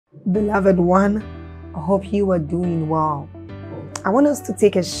Beloved one, I hope you are doing well. I want us to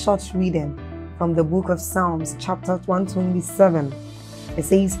take a short reading from the book of Psalms, chapter 127. It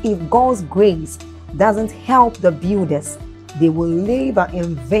says, if God's grace doesn't help the builders, they will labor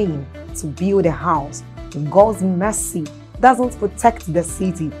in vain to build a house. If God's mercy doesn't protect the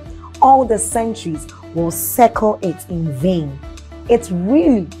city, all the centuries will circle it in vain. It's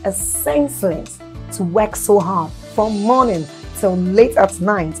really senseless to work so hard from morning till late at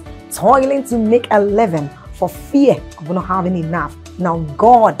night, toiling to make a living for fear of not having enough. Now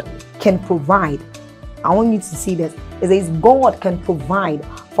God can provide. I want you to see this. It says God can provide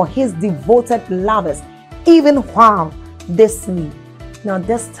for his devoted lovers even while they sleep. Now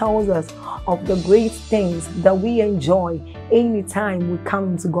this tells us of the great things that we enjoy anytime we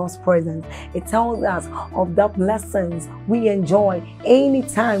come into God's presence. It tells us of the blessings we enjoy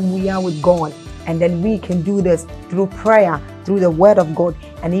anytime we are with God. And then we can do this through prayer, through the word of God,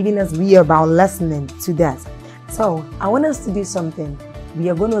 and even as we are about listening to that. So I want us to do something. We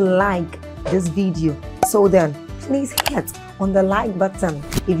are going to like this video. So then please hit on the like button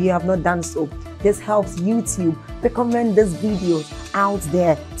if you have not done so. This helps YouTube recommend these videos out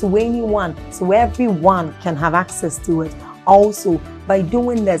there to anyone, so everyone can have access to it. Also, by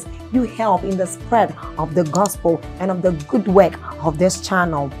doing this, you help in the spread of the gospel and of the good work of this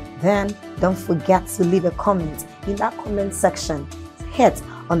channel. Then don't forget to leave a comment in that comment section. Hit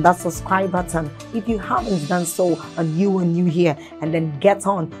on that subscribe button if you haven't done so and you are new here, and then get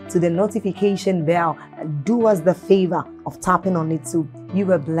on to the notification bell and do us the favor of tapping on it too.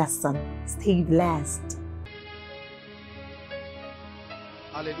 You are blessed. Stay blessed.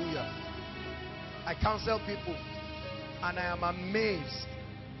 Hallelujah. I counsel people and I am amazed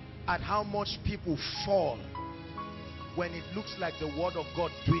at how much people fall when it looks like the word of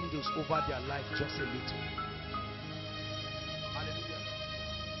God dwindles over their life just a little. Hallelujah.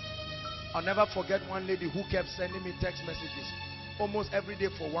 I'll never forget one lady who kept sending me text messages almost every day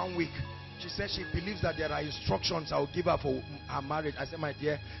for 1 week. She said she believes that there are instructions I'll give her for her marriage. I said, my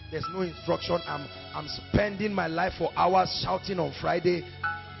dear, there's no instruction. I'm spending my life for hours shouting on Friday.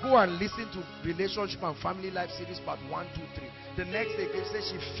 Go and listen to Relationship and Family Life series part 1, 2, 3. The next day, they say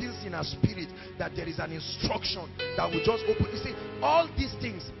she feels in her spirit that there is an instruction that will just open. You see, all these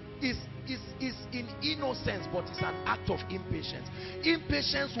things is in innocence, but it's an act of impatience.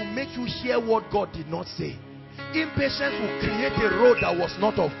 Impatience will make you hear what God did not say. Impatience will create a road that was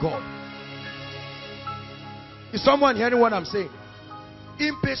not of God. Is someone hearing what I'm saying?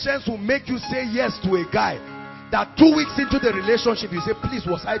 Impatience will make you say yes to a guy that 2 weeks into the relationship you say, please,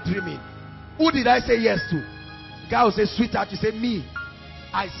 was I dreaming? Who did I say yes to? The guy will say, sweetheart. You say, me.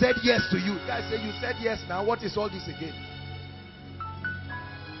 I said yes to you. The guy say, you said yes now. What is all this again?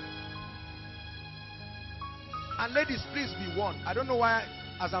 And ladies, please be warned. I don't know why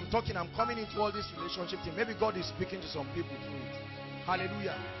as I'm talking, I'm coming into all this relationship thing. Maybe God is speaking to some people through it.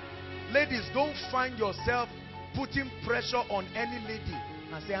 Hallelujah. Ladies, don't find yourself putting pressure on any lady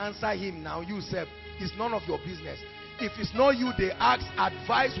and say, answer him now, you self. It's none of your business. If it's not you they ask,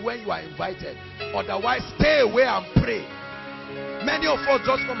 advise when you are invited. Otherwise, stay away and pray. Many of us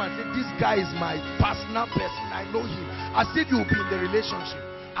just come and say, this guy is my personal person, I know him. As if you will be in the relationship.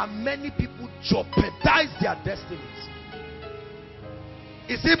 And many people jeopardize their destinies.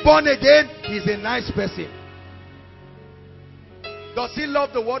 Is he born again? He's a nice person. Does he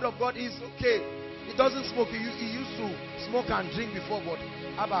love the word of God? He's okay. He doesn't smoke. He used to smoke and drink before, but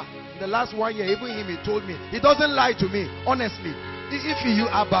Abba, in the last 1 year, even him, he told me, he doesn't lie to me, honestly. If you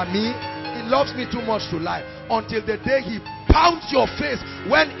Abba me, he loves me too much to lie. Until the day he pounds your face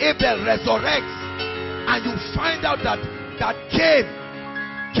when Abel resurrects, and you find out that Cain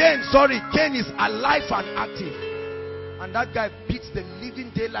is alive and active, and that guy beats the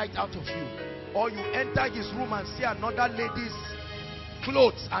living daylight out of you. Or you enter his room and see another lady's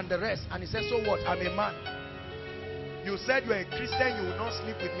clothes and the rest, and he says, so what? I'm a man. You said you're a Christian, you will not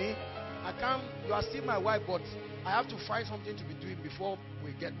sleep with me. I can't, you are still my wife, but I have to find something to be doing before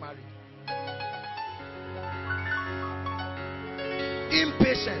we get married.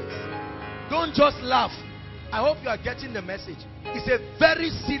 Impatience. Don't just laugh. I hope you are getting the message. It's a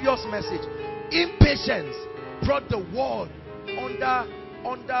very serious message. Impatience brought the world under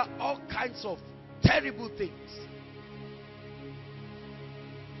all kinds of terrible things.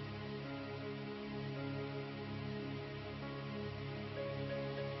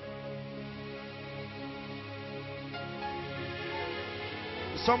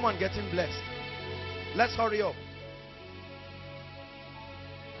 Someone getting blessed. Let's hurry up.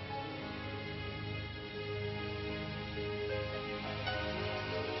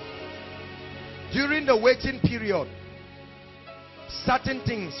 During the waiting period, certain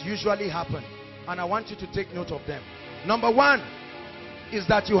things usually happen, and I want you to take note of them. Number one is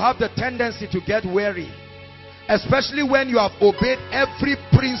that you have the tendency to get weary, especially when you have obeyed every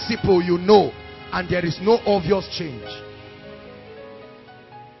principle you know and there is no obvious change.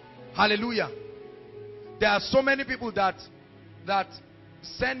 Hallelujah. There are so many people that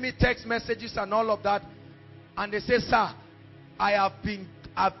send me text messages and all of that, and they say, sir, I've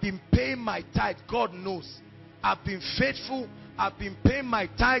been paying my tithe. God knows I've been faithful. I've been paying my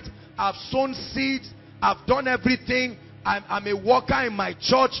tithe. I've sown seeds. I've done everything. I'm a worker in my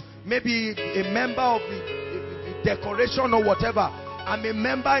church, maybe a member of the decoration or whatever. I'm a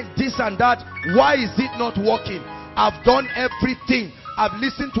member in this and that. Why is it not working? I've done everything. I've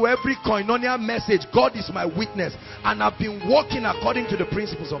listened to every koinonia message. God is my witness. And I've been walking according to the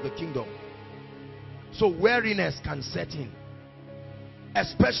principles of the kingdom. So weariness can set in,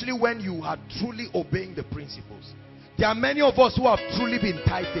 especially when you are truly obeying the principles. There are many of us who have truly been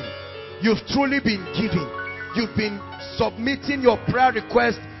tithing. You've truly been giving. You've been submitting your prayer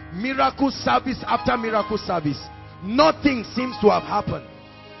request, miracle service after miracle service. Nothing seems to have happened.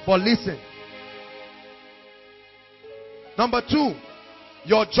 But listen. Number two,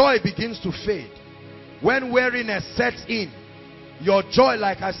 your joy begins to fade. When weariness sets in, your joy,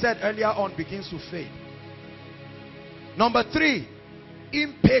 like I said earlier on, begins to fade. Number three,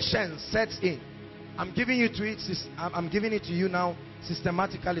 impatience sets in. I'm giving it to you now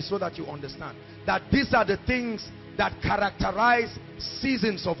systematically so that you understand that these are the things that characterize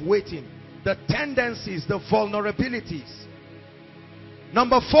seasons of waiting, the tendencies, the vulnerabilities.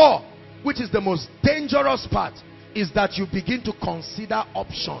 Number four, which is the most dangerous part, is that you begin to consider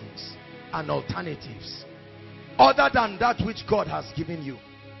options and alternatives other than that which God has given you.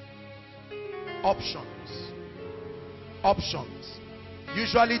 Options.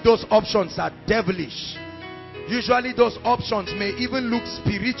 Usually those options are devilish. Usually those options may even look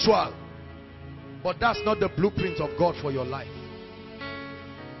spiritual, but that's not the blueprint of God for your life.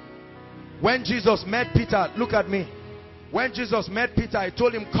 When Jesus met Peter, look at me. When Jesus met Peter, he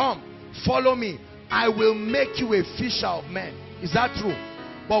told him, come, follow me. I will make you a fisher of men. Is that true?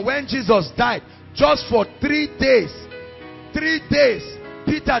 But when Jesus died, just for 3 days,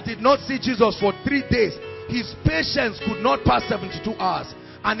 Peter did not see Jesus for 3 days. His patience could not pass 72 hours.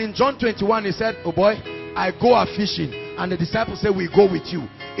 And in John 21, he said, oh boy, I go a fishing. And the disciples said, we go with you.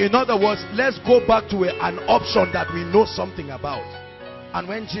 In other words, let's go back to an option that we know something about. And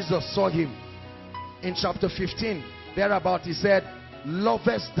when Jesus saw him, in chapter 15, thereabout, he said,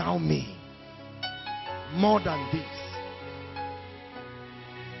 lovest thou me more than this?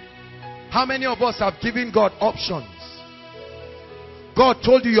 How many of us have given God options? God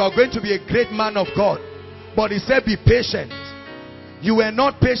told you are going to be a great man of God, but he said be patient. You were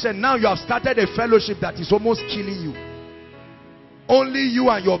not patient. Now you have started a fellowship that is almost killing you. Only you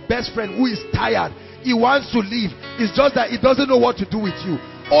and your best friend who is tired, he wants to leave. It's just that he doesn't know what to do with you.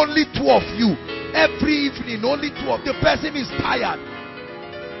 Only two of you. Every evening, only two of the person is tired.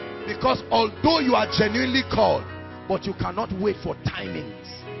 Because although you are genuinely called, but you cannot wait for timings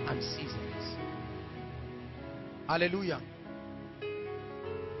and seasons. Hallelujah.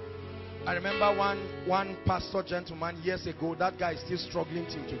 I remember one pastor gentleman years ago. That guy is still struggling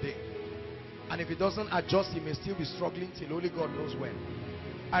till today. And if he doesn't adjust, he may still be struggling till only God knows when.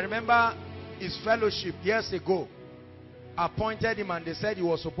 I remember his fellowship years ago appointed him, and they said he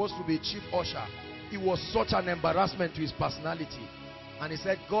was supposed to be chief usher. It was such an embarrassment to his personality. And he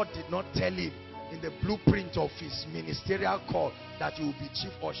said God did not tell him in the blueprint of his ministerial call that he will be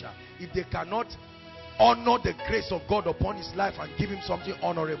chief usher. If they cannot honor the grace of God upon his life and give him something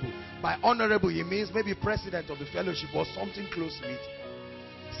honorable. By honorable, he means maybe president of the fellowship or something close to it.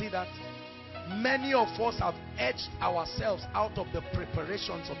 See that? Many of us have edged ourselves out of the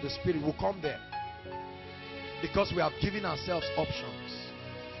preparations of the Spirit. We'll come there. Because we have given ourselves options.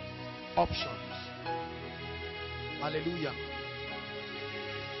 Options. Hallelujah.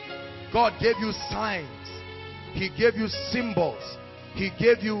 God gave you signs. He gave you symbols. He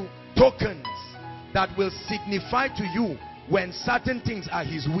gave you tokens that will signify to you when certain things are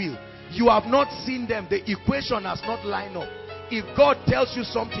his will. You have not seen them. The equation has not lined up. If God tells you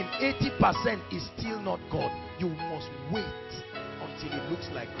something, 80% is still not God. You must wait until it looks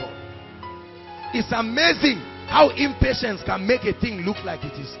like God. It's amazing how impatience can make a thing look like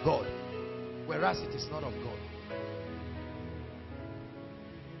it is God, whereas it is not of God.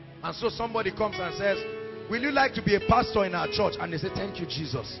 And so somebody comes and says, will you like to be a pastor in our church? And they say, thank you,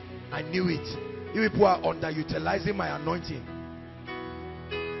 Jesus. I knew it. You people are underutilizing my anointing.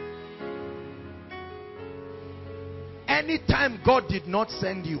 Anytime God did not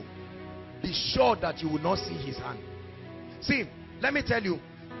send you, be sure that you will not see his hand. See, Let me tell you,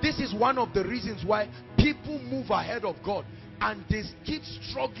 this is one of the reasons why people move ahead of God and they keep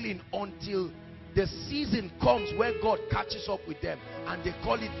struggling until the season comes where God catches up with them and they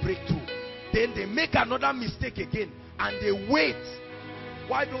call it breakthrough. Then they make another mistake again and they wait.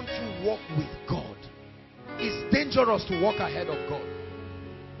 Why don't you walk with God? It's dangerous to walk ahead of God.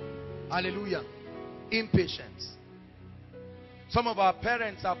 Hallelujah. Impatience. Some of our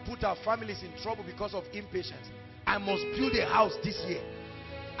parents have put our families in trouble because of impatience. I must build a house this year.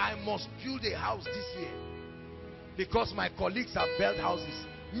 I must build a house this year. Because my colleagues have built houses.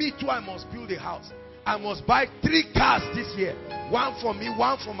 Me too, I must build a house. I must buy 3 cars this year. One for me,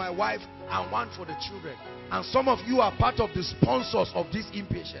 one for my wife, and one for the children. And some of you are part of the sponsors of this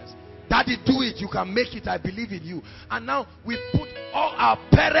impatience. Daddy, do it. You can make it. I believe in you. And now we put all our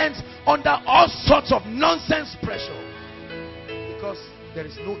parents under all sorts of nonsense pressure. Because there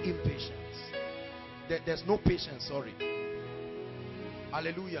is no impatience. There's no patience, sorry.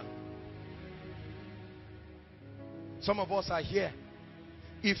 Hallelujah. Some of us are here.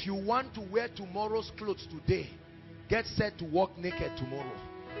 If you want to wear tomorrow's clothes today, get set to walk naked tomorrow.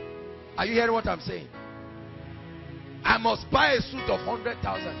 Are you hearing what I'm saying? I must buy a suit of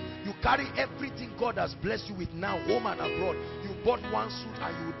 100,000. You carry everything God has blessed you with now, home and abroad. You bought one suit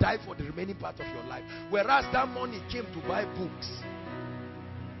and you will die for the remaining part of your life. Whereas that money came to buy books.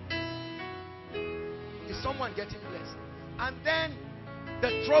 Is someone getting blessed? And then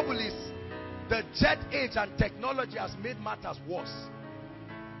the trouble is, the jet age and technology has made matters worse.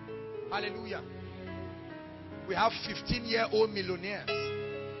 Hallelujah. We have 15-year-old millionaires,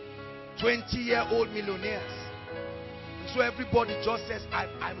 20-year-old millionaires. So everybody just says,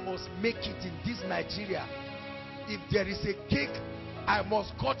 I must make it in this Nigeria. If there is a cake, I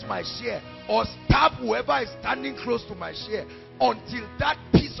must cut my share or stab whoever is standing close to my share until that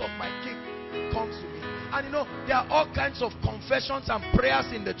piece of my cake comes to me. And you know, there are all kinds of confessions and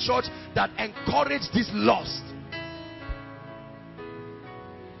prayers in the church that encourage this lust.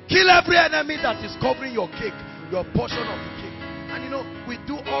 Kill every enemy that is covering your cake, your portion of the cake. And you know, we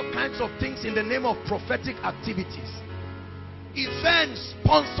do all kinds of things in the name of prophetic activities. Events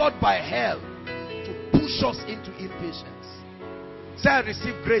sponsored by hell to push us into impatience. Say, I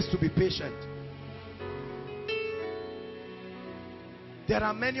receive grace to be patient. There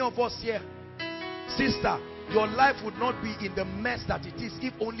are many of us here. Sister, your life would not be in the mess that it is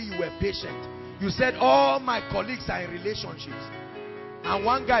if only you were patient. You said, all my colleagues are in relationships. And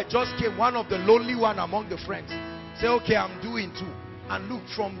one guy just came, one of the lonely one among the friends. Say, okay, I'm doing too. And look,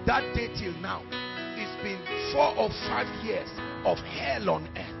 from that day till now, it's been 4 or 5 years of hell on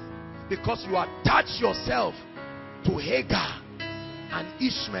earth. Because you attach yourself to Hagar. And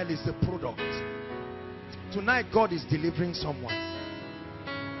Ishmael is the product. Tonight, God is delivering someone.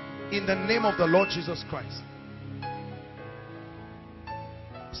 In the name of the Lord Jesus Christ.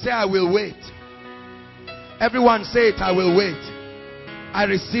 Say, I will wait. Everyone say it, I will wait. I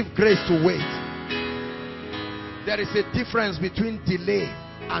receive grace to wait. There is a difference between delay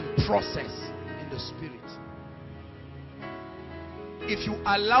and process in the spirit. If you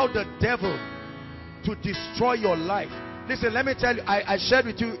allow the devil to destroy your life. Listen, let me tell you, I shared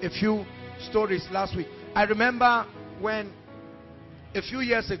with you a few stories last week. I remember when a few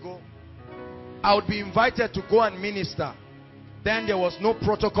years ago, I would be invited to go and minister. Then there was no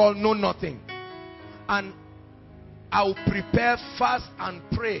protocol, no nothing. And I would prepare, fast and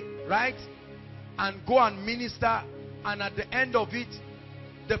pray, right? And go and minister. And at the end of it,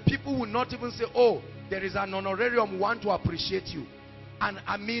 the people will not even say, oh, there is an honorarium, we want to appreciate you. And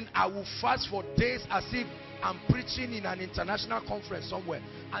I mean, I will fast for days as if I'm preaching in an international conference somewhere.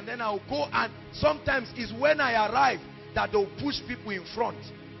 And then I'll go, and sometimes it's when I arrive that they'll push people in front.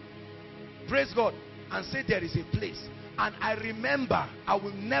 Praise God. And say there is a place. And I remember, I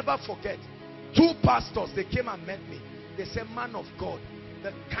will never forget, 2 pastors, they came and met me. They said, man of God,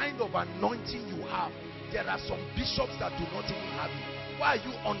 the kind of anointing you have, there are some bishops that do not even have it. Why are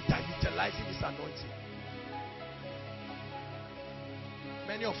you underutilizing this anointing?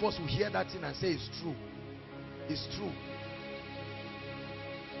 Many of us will hear that thing and say it's true. It's true.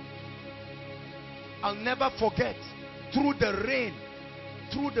 I'll never forget, through the rain,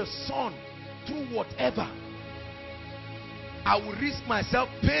 through the sun, through whatever, I will risk myself,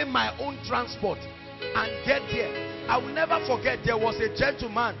 pay my own transport and get there. I will never forget, there was a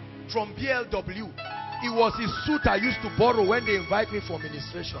gentleman from BLW. It was his suit I used to borrow when they invite me for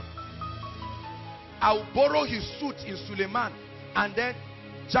ministration. I will borrow his suit in Suleiman, and then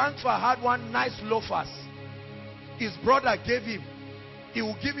Janfa had one nice loafers. His brother gave him. He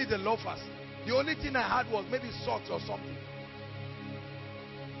will give me the loafers. The only thing I had was maybe socks or something.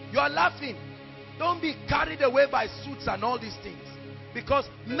 You are laughing. Don't be carried away by suits and all these things. Because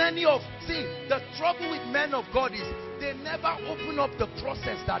the trouble with men of God is they never open up the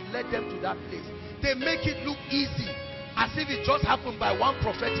process that led them to that place. They make it look easy, as if it just happened by one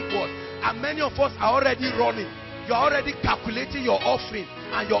prophetic word. And many of us are already running. You're already calculating your offering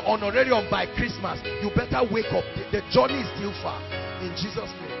and your honorarium by Christmas. You better wake up. The journey is still far. In Jesus'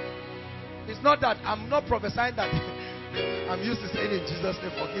 name. It's not that I'm not prophesying that. I'm used to saying in Jesus'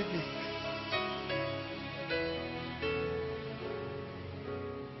 name, forgive me.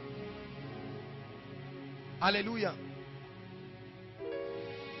 Hallelujah.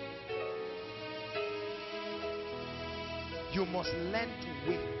 You must learn to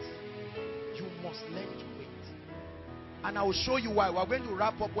wait. You must learn to wait. And I will show you why. We're going to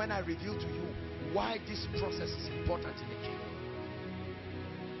wrap up when I reveal to you why this process is important in the kingdom.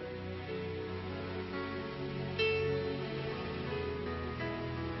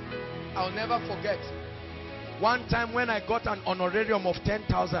 I'll never forget one time when I got an honorarium of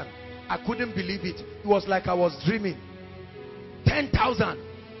 10,000. I couldn't believe it. It was like I was dreaming. 10,000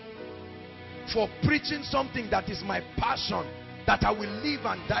 for preaching something that is my passion, that I will live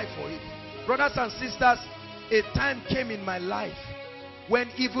and die for it. Brothers and sisters, a time came in my life when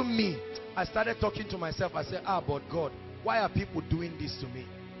even me, I started talking to myself. I said, but God, why are people doing this to me?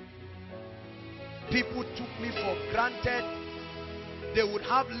 People took me for granted. They would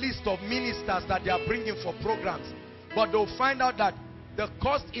have list of ministers that they are bringing for programs, but they'll find out that the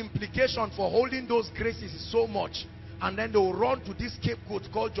cost implication for holding those graces is so much, and then they'll run to this scapegoat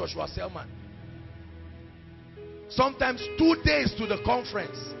called Joshua Selman. Sometimes 2 days to the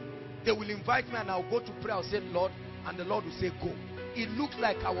conference, they will invite me and I'll go to pray. I'll say, Lord, and the Lord will say, go. It looked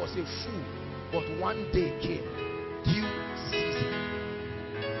like I was a fool, but one day came. Due season.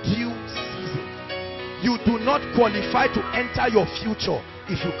 Due season. You do not qualify to enter your future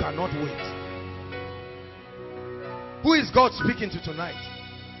if you cannot wait. Who is God speaking to tonight?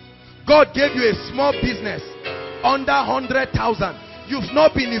 God gave you a small business under 100,000. You've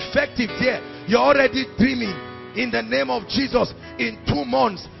not been effective there. You're already dreaming. In the name of Jesus, in 2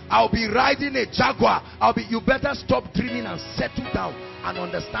 months, I'll be riding a Jaguar. You better stop dreaming and settle down and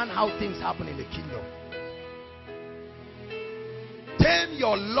understand how things happen in the kingdom. Tame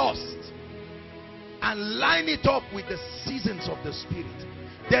your lust and line it up with the seasons of the Spirit.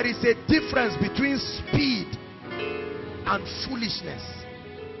 There is a difference between speed and foolishness.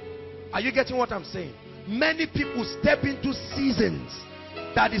 Are you getting what I'm saying? Many people step into seasons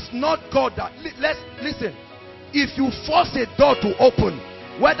that is not God. Listen, if you force a door to open,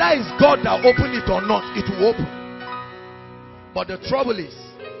 whether it's God that opened it or not, it will open. But the trouble is,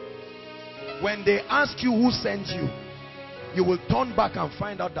 when they ask you who sent you, you will turn back and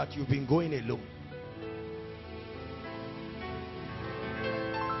find out that you've been going alone.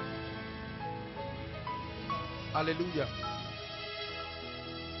 Hallelujah.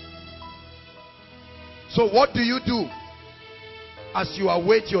 So what do you do as you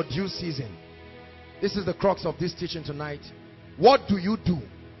await your due season? This is the crux of this teaching tonight. What do you do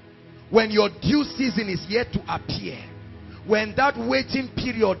when your due season is yet to appear? When that waiting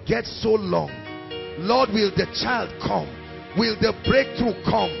period gets so long, Lord, will the child come? Will the breakthrough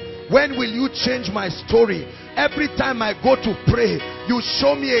come? When will you change my story? Every time I go to pray, you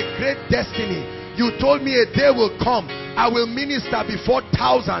show me a great destiny. You told me a day will come, I will minister before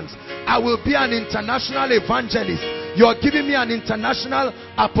thousands. I will be an international evangelist. You are giving me an international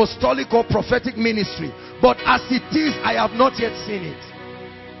apostolic or prophetic ministry. But as it is, I have not yet seen it.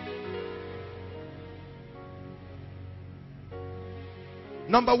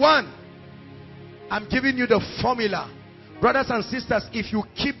 Number one, I'm giving you the formula. Brothers and sisters, if you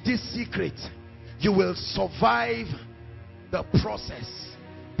keep this secret, you will survive the process.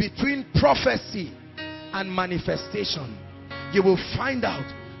 Between prophecy and manifestation, you will find out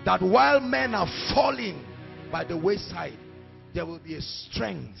that while men are falling by the wayside, there will be a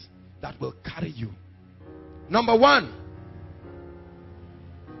strength that will carry you. Number one,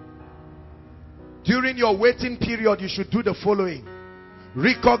 during your waiting period, you should do the following.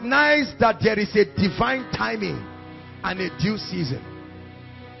 Recognize that there is a divine timing and a due season.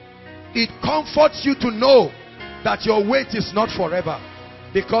 It comforts you to know that your wait is not forever,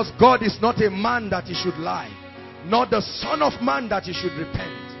 because God is not a man that he should lie, nor the Son of Man that he should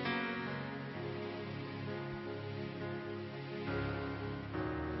repent.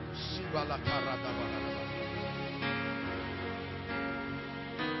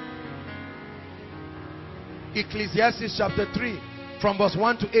 Ecclesiastes chapter 3 from verse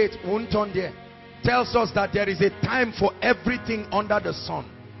 1 to 8, won't turn there, tells us that there is a time for everything under the sun.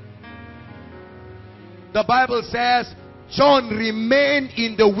 The Bible says John remained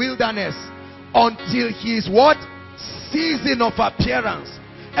in the wilderness until his what? Season of appearance.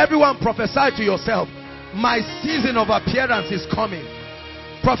 Everyone prophesy to yourself, my season of appearance is coming.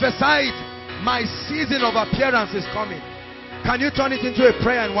 Prophesy it, my season of appearance is coming. Can you turn it into a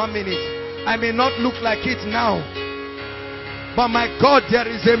prayer in 1 minute? I may not look like it now, but my God, there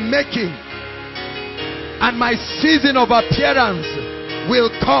is a making, and my season of appearance will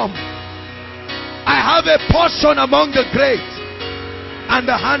come. I have a portion among the great, and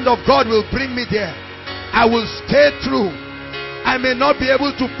the hand of God will bring me there. I will stay through. I may not be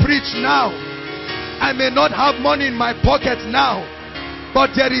able to preach now. I may not have money in my pocket now,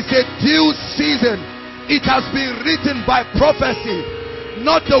 but there is a due season. It has been written by prophecy.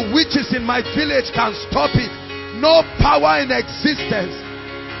 Not the witches in my village can stop it. No power in existence.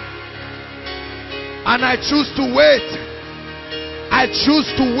 And I choose to wait. I choose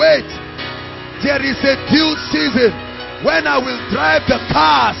to wait. There is a due season when I will drive the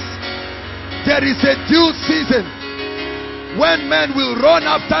cars. There is a due season when men will run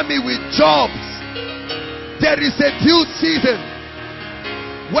after me with jobs. There is a due season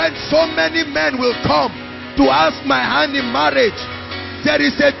when so many men will come to ask my hand in marriage. There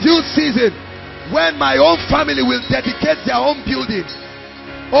is a due season when my own family will dedicate their own buildings.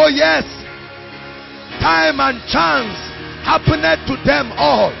 Oh yes, time and chance happened to them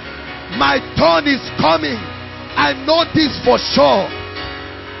all. My turn is coming. I know this for sure.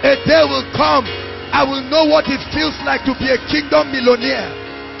 A day will come, I will know what it feels like to be a kingdom millionaire.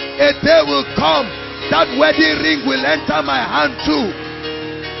 A day will come, that wedding ring will enter my hand too.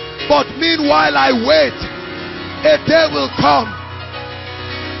 But meanwhile I wait. A day will come,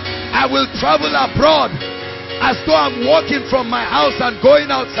 I will travel abroad as though I'm walking from my house and going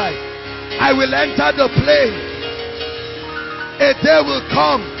outside. I will enter the plane. A day will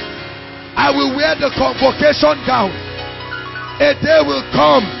come, I will wear the convocation gown. A day will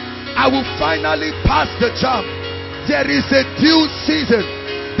come, I will finally pass the jam. There is a due season.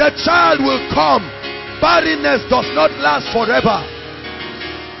 The child will come. Barrenness does not last forever.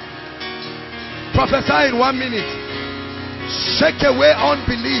 Prophesy in 1 minute. Shake away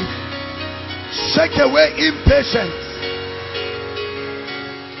unbelief. Shake away impatience.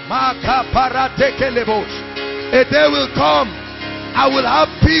 A day will come, I will have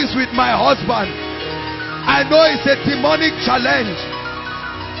peace with my husband. I know it's a demonic challenge.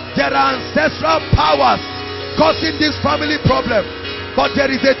 There are ancestral powers causing this family problem, but there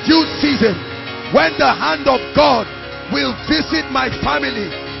is a due season when the hand of God will visit my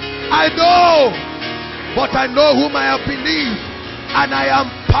family. I know, but I know whom I have believed, and I am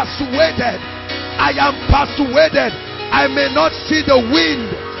persuaded. I am persuaded. I may not see the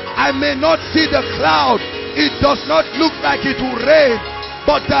wind, I may not see the cloud, it does not look like it will rain,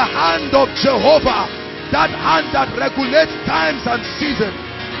 but the hand of Jehovah, that hand that regulates times and seasons,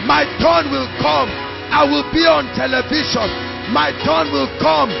 my turn will come. I will be on television. My turn will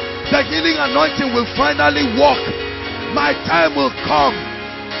come. The healing anointing will finally walk. My time will come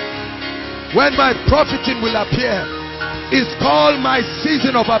when my profiting will appear. It's called my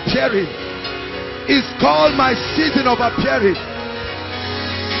season of appearing. It's called my season of appearing.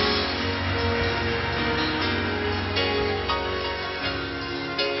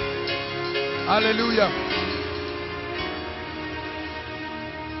 Hallelujah.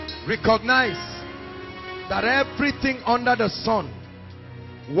 Recognize that everything under the sun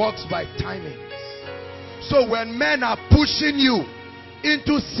works by timings. So when men are pushing you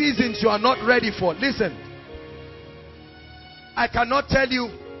into seasons you are not ready for, listen, I cannot tell you.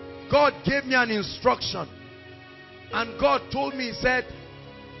 God gave me an instruction, and God told me, he said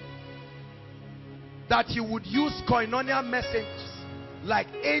that he would use koinonia messengers like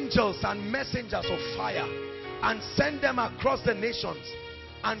angels and messengers of fire and send them across the nations.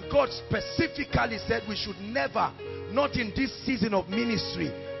 And God specifically said we should never, not in this season of ministry,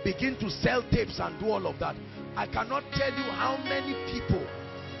 begin to sell tapes and do all of that. I cannot tell you how many people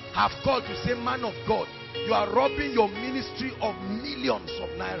have called to say, man of God, you are robbing your ministry of millions of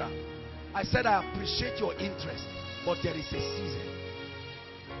naira. I said, I appreciate your interest, but there is a season.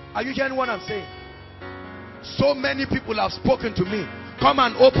 Are you hearing what I'm saying? So many people have spoken to me. Come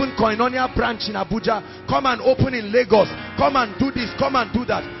and open Koinonia branch in Abuja. Come and open in Lagos. Come and do this. Come and do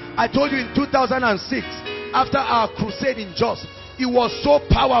that. I told you in 2006, after our crusade in Jos, it was so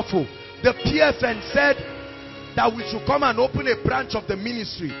powerful. The PFN said that we should come and open a branch of the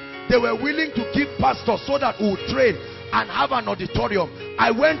ministry. They were willing to give pastors so that we would train and have an auditorium.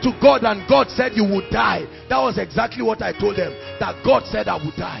 I went to God and God said you would die. That was exactly what I told them. That God said I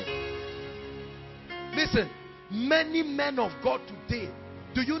would die. Listen, many men of God today,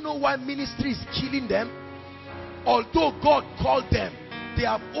 do you know why ministry is killing them? Although God called them, They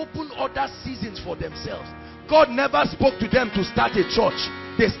have opened other seasons for themselves. God never spoke to them to start a church.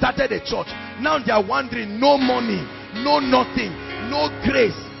 They started a church. Now they are wondering, no money, no nothing, no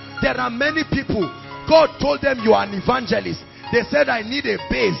grace. There are many people, God told them you are an evangelist. They said, I need a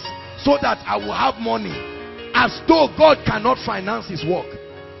base so that I will have money. As though God cannot finance his work.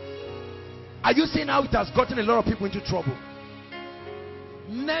 Are you seeing how it has gotten a lot of people into trouble?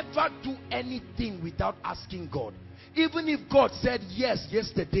 Never do anything without asking God. Even if God said yes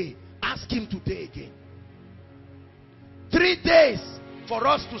yesterday, ask him today again. 3 days for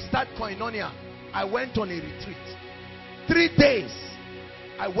us to start Koinonia, I went on a retreat. 3 days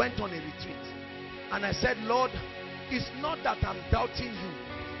I went on a retreat. And I said, Lord, it's not that I'm doubting you,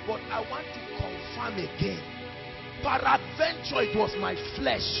 but I want to confirm again. Peradventure it was my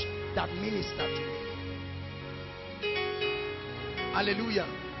flesh that ministered to me. Hallelujah.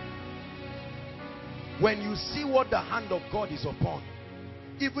 When you see what the hand of God is upon,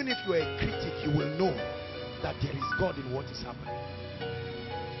 even if you are a critic, you will know that there is God in what is happening.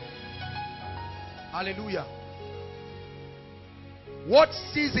 Hallelujah. What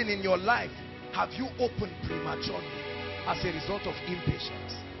season in your life have you opened prematurely as a result of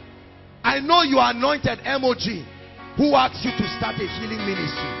impatience? I know you are anointed MOG. Who asked you to start a healing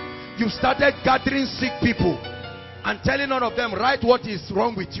ministry? You started gathering sick people and telling all of them, write what is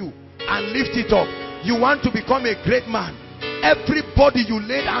wrong with you and lift it up. You want to become a great man. Everybody you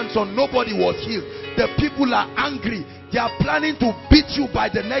laid hands on, nobody was healed. The people are angry. They are planning to beat you by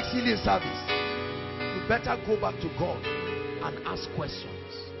the next healing service. You better go back to God and ask questions.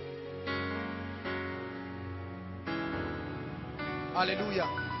 Hallelujah.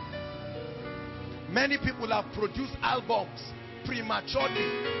 Many people have produced albums prematurely.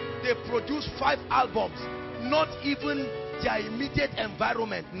 They produced 5 albums. Not even their immediate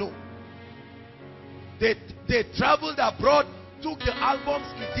environment, no. They traveled abroad, took the albums,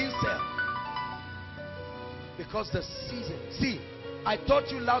 it didn't sell. Because the season. See, I taught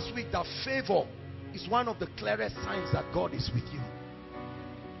you last week that favor is one of the clearest signs that God is with you.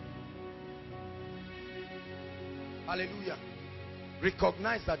 Hallelujah.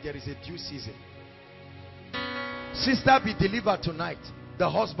 Recognize that there is a due season. Sister, be delivered tonight. The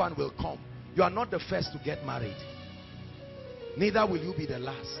husband will come. You are not the first to get married. Neither will you be the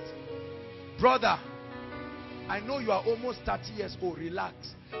last. Brother, I know you are almost 30 years old. Relax.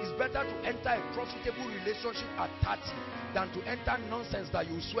 It's better to enter a profitable relationship at 30 than to enter nonsense that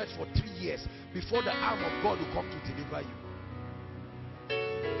you sweat for 3 years before the arm of God will come to deliver you.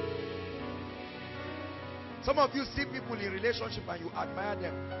 Some of you see people in relationship and you admire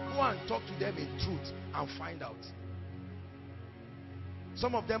them. Go and talk to them in truth and find out.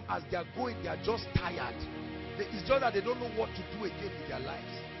 Some of them, as they are going, they are just tired. It's just that they don't know what to do again with their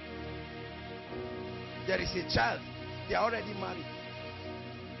lives. There is a child. They are already married.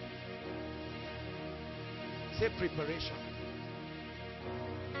 Say preparation.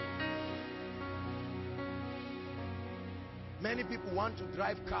 Many people want to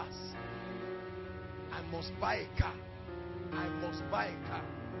drive cars. I must buy a car. I must buy a car.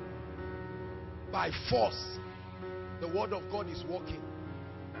 By force, the word of God is working.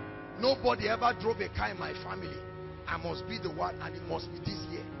 Nobody ever drove a car in my family. I must be the one, and it must be this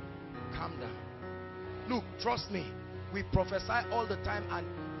year. Calm down. Look, trust me, we prophesy all the time, and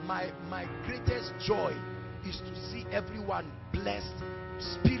my greatest joy is to see everyone blessed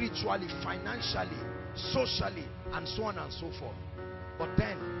spiritually, financially, socially, and so on and so forth. But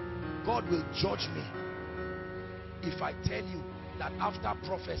then God will judge me if I tell you that after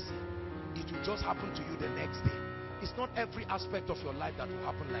prophecy it will just happen to you the next day. It's not every aspect of your life that will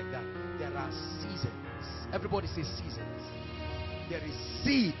happen like that. There are seasons. Everybody says seasons. There is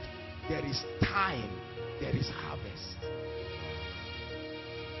seed, there is time, there is harvest.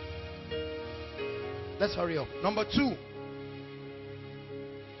 Let's hurry up. Number 2.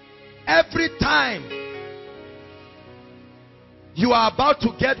 Every time you are about to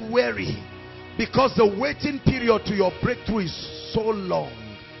get weary because the waiting period to your breakthrough is so long,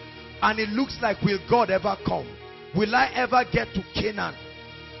 and it looks like, will God ever come? Will I ever get to Canaan?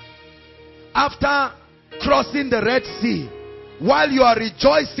 After crossing the Red Sea, while you are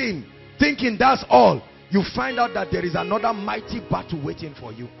rejoicing, thinking that's all, you find out that there is another mighty battle waiting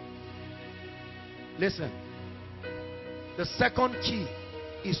for you. Listen, the second key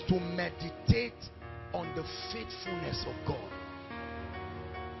is to meditate on the faithfulness of God.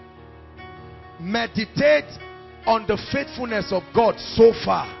 Meditate on the faithfulness of God so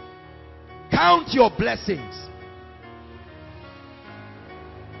far. Count your blessings.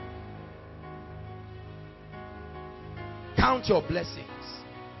 Count your blessings.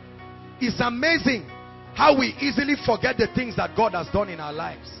 It's amazing How we easily forget the things that God has done in our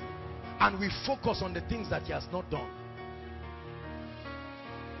lives, and we focus on the things that He has not done.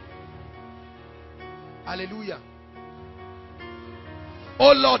 Hallelujah.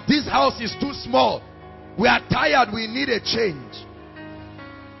 Oh Lord, this house is too small. We are tired. We need a change.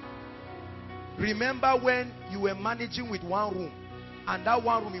 Remember when you were managing with one room, and that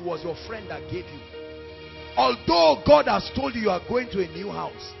one room, it was your friend that gave you. Although God has told you you are going to a new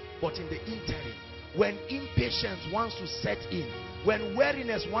house, but in the interim, when impatience wants to set in, when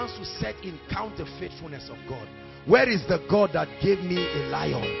weariness wants to set in, count the faithfulness of God. Where is the God that gave me a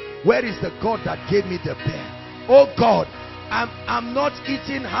lion? Where is the God that gave me the bear? Oh God, I'm not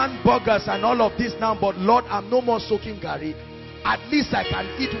eating hamburgers and all of this now, but Lord, I'm no more soaking gari. At least I can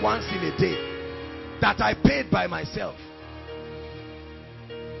eat once in a day that I paid by myself.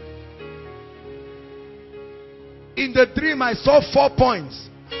 In the dream, I saw 4 points.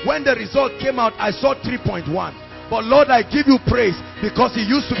 When the result came out, I saw 3.1. But Lord, I give you praise because it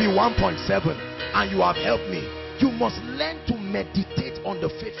used to be 1.7 and you have helped me. You must learn to meditate on the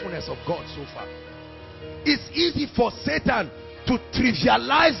faithfulness of God so far. It's easy for Satan to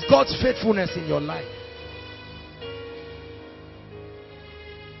trivialize God's faithfulness in your life.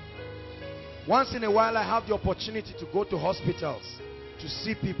 Once in a while, I have the opportunity to go to hospitals to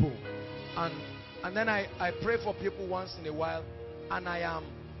see people, and then I pray for people once in a while, and I am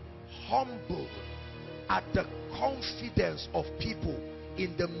humbled at the confidence of people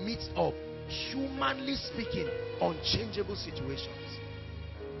in the midst of, humanly speaking, unchangeable situations.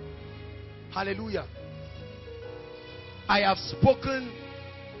 Hallelujah. I have spoken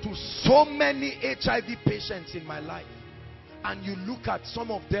to so many HIV patients in my life, and you look at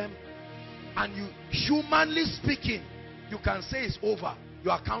some of them, and you, humanly speaking, you can say it's over.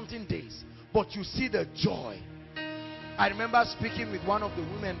 You are counting days, but you see the joy. I remember speaking with one of the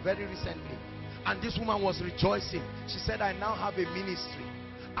women very recently, and this woman was rejoicing. She said, I now have a ministry.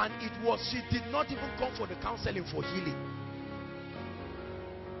 And it was, she did not even come for the counseling for healing.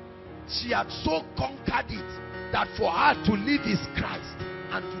 She had so conquered it that for her to live is Christ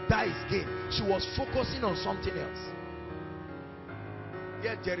and to die is gain. She was focusing on something else.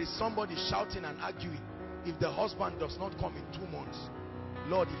 Yet there is somebody shouting and arguing, if the husband does not come in 2 months,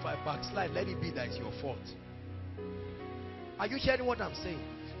 Lord, if I backslide, let it be that it's your fault. Are you hearing what I'm saying?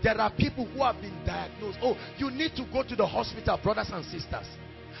 There are people who have been diagnosed. Oh, you need to go to the hospital, brothers and sisters,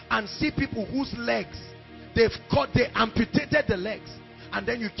 and see people whose legs, they amputated the legs, and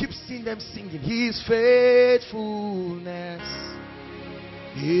then you keep seeing them singing, His faithfulness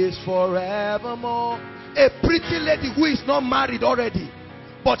is forevermore. A pretty lady who is not married already,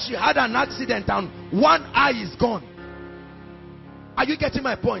 but she had an accident and one eye is gone. Are you getting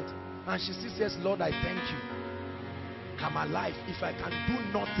my point? And she still says, Lord, I thank you. I'm alive. If I can do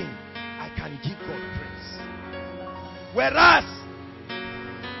nothing, I can give God praise. Whereas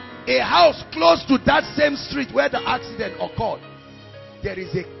a house close to that same street where the accident occurred, there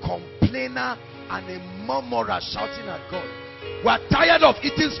is a complainer and a murmurer shouting at God. We are tired of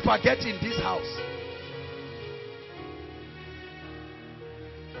eating spaghetti in this house.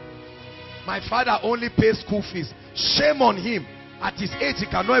 My father only pays school fees. Shame on him. At his age, he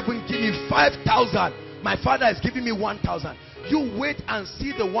cannot even give me 5,000. My father is giving me 1,000. You wait and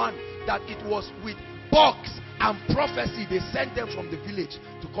see the one that it was with box and prophecy. They sent them from the village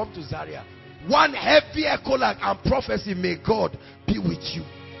to come to Zaria. One heavy echolog and prophecy, may God be with you.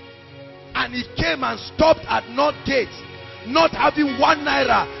 And he came and stopped at North Gate, not having 1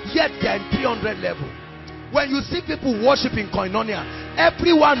 naira, yet they are in 300 level. When you see people worshiping Koinonia,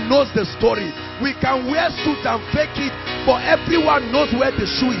 everyone knows the story. We can wear suit and fake it, but everyone knows where the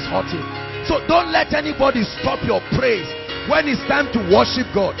shoe is hurting. So don't let anybody stop your praise when it's time to worship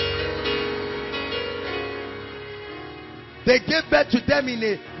God. They gave birth to them in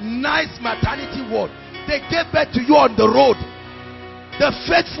a nice maternity ward. They gave birth to you on the road. The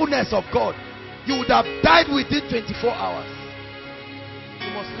faithfulness of God. You would have died within 24 hours. You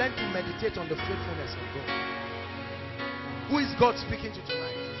must learn to meditate on the faithfulness of God. Who is God speaking to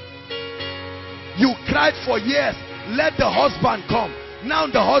tonight? You cried for years, let the husband come. Now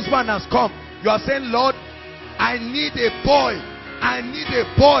the husband has come. You are saying, Lord, I need a boy. I need a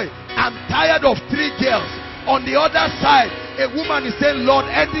boy. I'm tired of 3 girls. On the other side, a woman is saying, Lord,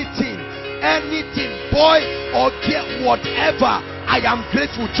 anything, boy or girl, whatever, I am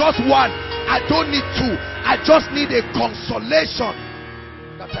grateful. Just one. I don't need 2. I just need a consolation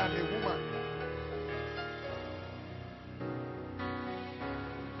that I am a woman.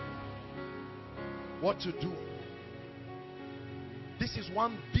 What to do? This is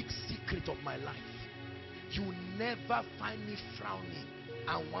one big secret of my life. You never find me frowning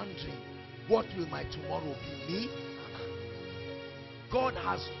and wondering, what will my tomorrow be? Me? God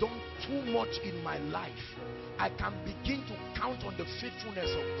has done too much in my life. I can begin to count on the faithfulness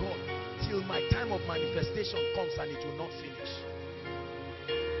of God till my time of manifestation comes and it will not finish.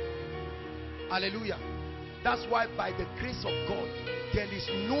 Hallelujah. That's why by the grace of God, there is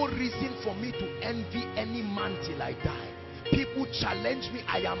no reason for me to envy any man till I die. People challenge me,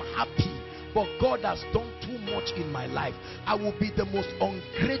 I am happy. But God has done too much in my life. I will be the most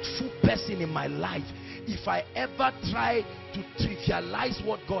ungrateful person in my life if I ever try to trivialize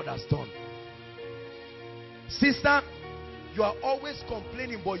what God has done. Sister, you are always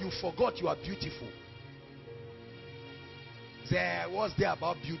complaining, but you forgot you are beautiful. What's there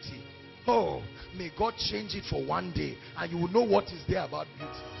about beauty? Oh, may God change it for one day and you will know what is there about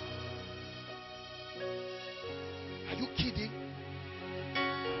beauty. Are you kidding?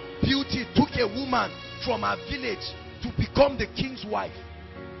 Beauty took a woman from her village to become the king's wife.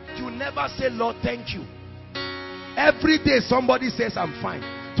 You never say, Lord, thank you. Every day somebody says, I'm fine.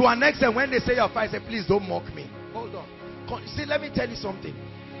 To an extent, when they say you're fine, say, please don't mock me. Hold on. See, let me tell you something.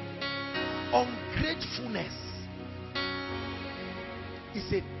 Ungratefulness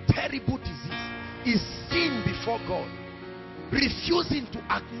is a terrible disease. Is sin before God. Refusing to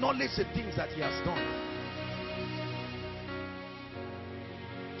acknowledge the things that he has done.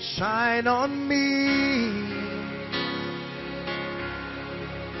 Shine on me.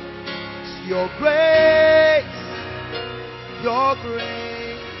 It's your grace. Your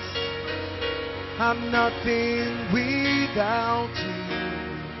grace. I'm nothing without you.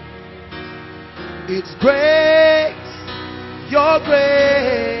 It's grace. Your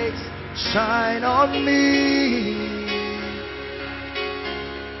grace. Shine on me.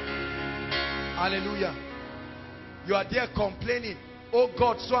 Hallelujah. You are there complaining, oh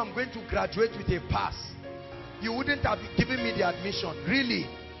God, so I'm going to graduate with a pass. You wouldn't have given me the admission. Really?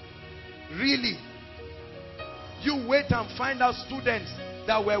 Really? You wait and find out students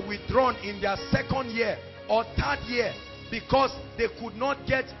that were withdrawn in their second year or third year because they could not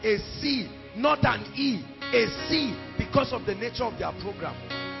get a C, not an E, a C, because of the nature of their program.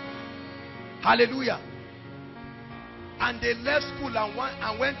 Hallelujah. And they left school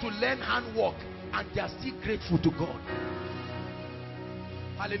and went to learn handwork, and they are still grateful to God.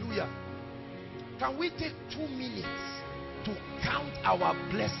 Hallelujah. Can we take 2 minutes to count our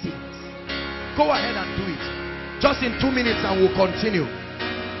blessings? Go ahead and do it. Just in 2 minutes and we'll continue.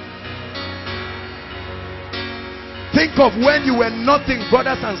 Think of when you were nothing,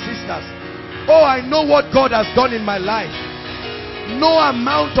 brothers and sisters. Oh, I know what God has done in my life. No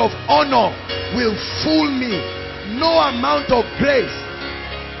amount of honor will fool me. No amount of grace.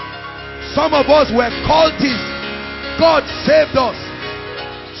 Some of us were cultists. God saved us.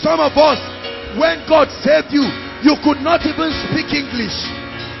 Some of us, when God saved you, you could not even speak English.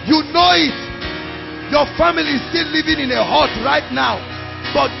 You know it. Your family is still living in a hut right now,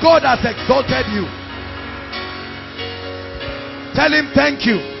 but God has exalted you. Tell him thank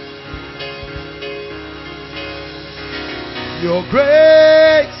you. Your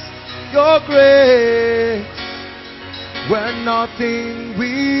grace, we're nothing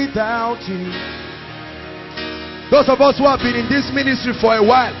without you. Those of us who have been in this ministry for a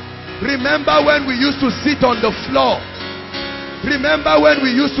while, remember when we used to sit on the floor. Remember when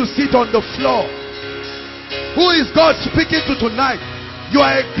we used to sit on the floor. Who is God speaking to tonight? You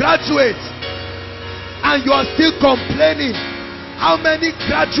are a graduate and you are still complaining. How many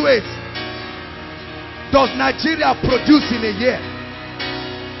graduates does Nigeria produce in a year?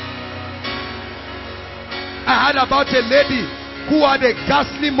 I heard about a lady who had a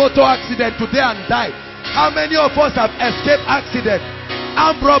ghastly motor accident today and died. How many of us have escaped accident?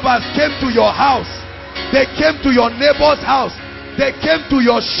 Armed robbers came to your house. They came to your neighbor's house. They came to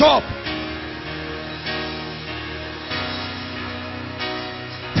your shop.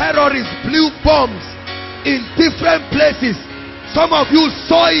 Terrorists blew bombs in different places. Some of you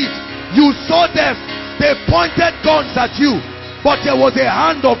saw it. You saw them. They pointed guns at you. But there was a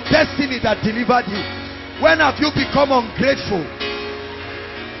hand of destiny that delivered you. When have you become ungrateful?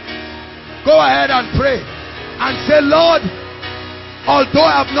 Go ahead and pray and say, Lord, although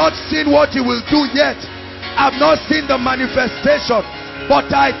I have not seen what you will do yet, I have not seen the manifestation, but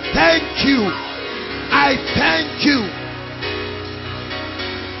I thank you. I thank you.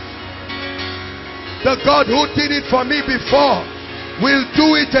 The God who did it for me before will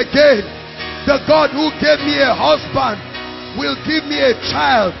do it again. The God who gave me a husband will give me a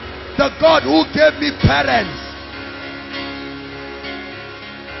child. The God who gave me parents.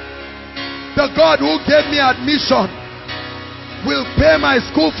 The God who gave me admission will pay my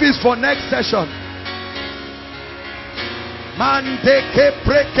school fees for next session. Mandeke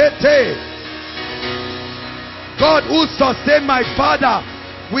prekete God who sustained my father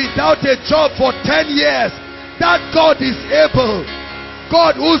without a job for 10 years, that God is able.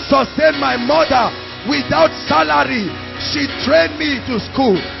 God who sustained my mother without salary, she trained me to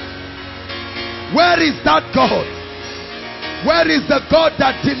school. Where is that God? Where is the God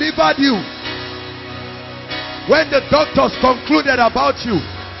that delivered you when the doctors concluded about you,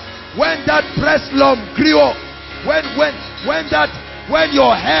 when that breast lump grew up, when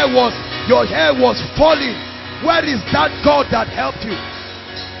your hair was falling? Where is that God that helped you?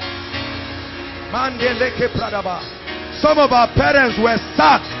 Some of our parents were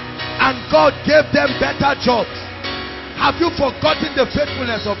sacked and God gave them better jobs. Have you forgotten the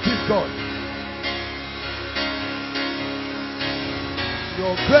faithfulness of this God?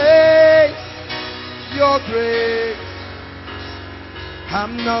 Your grace,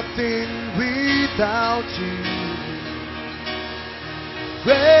 I'm nothing without you.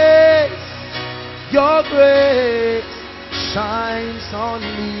 Grace, your grace shines on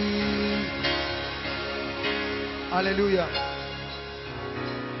me. Hallelujah.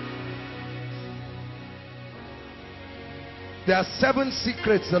 There are 7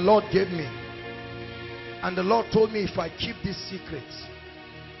 secrets the Lord gave me. And the Lord told me if I keep these secrets,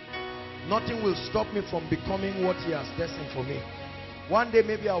 nothing will stop me from becoming what He has destined for me. One day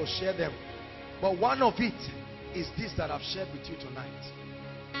maybe I will share them. But one of it is this that I've shared with you tonight.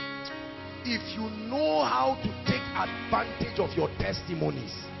 If you know how to take advantage of your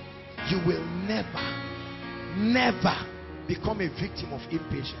testimonies, you will never become a victim of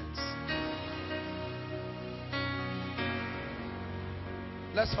impatience.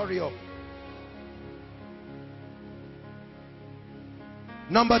 Let's hurry up.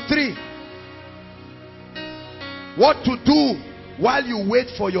 Number 3, what to do while you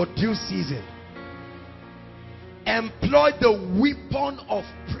wait for your due season. Employ the weapon of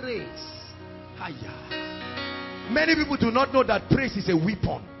praise. Many people do not know that praise is a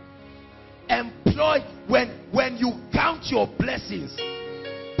weapon. Employ, when you count your blessings,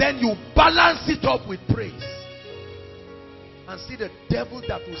 then you balance it up with praise. And see the devil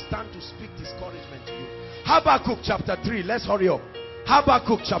that will stand to speak discouragement to you. Habakkuk chapter 3. Let's hurry up.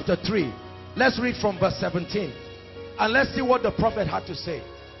 Habakkuk chapter 3. Let's read from verse 17. And let's see what the prophet had to say.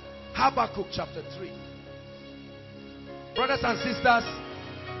 Habakkuk chapter 3. Brothers and sisters,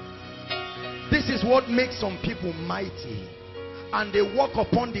 this is what makes some people mighty. And they walk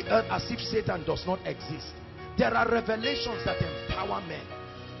upon the earth as if Satan does not exist. There are revelations that empower men.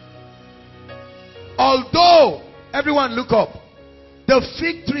 Although, everyone look up, the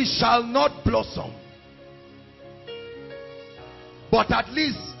fig tree shall not blossom, but at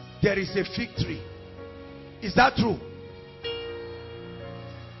least there is a fig tree. Is that true?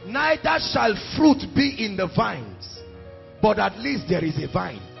 Neither shall fruit be in the vines, but at least there is a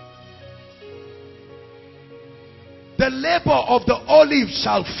vine. The labor of the olive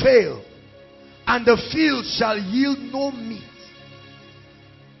shall fail, and the field shall yield no meat.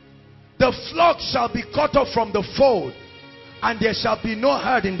 The flock shall be cut off from the fold, and there shall be no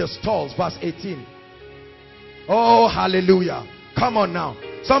herd in the stalls. Verse 18. Oh, hallelujah. Come on now.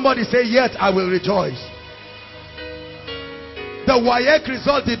 Somebody say, yet I will rejoice. The WAEC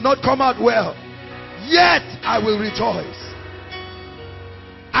result did not come out well. Yet I will rejoice.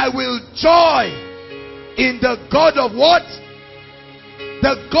 I will joy in the God of what?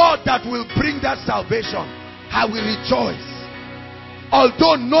 The God that will bring that salvation. I will rejoice.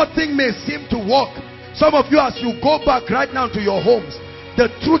 Although nothing may seem to work. Some of you, as you go back right now to your homes, the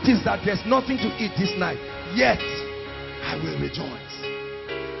truth is that there's nothing to eat this night. Yet I will rejoice.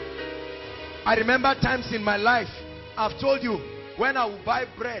 I remember times in my life, I've told you, when I would buy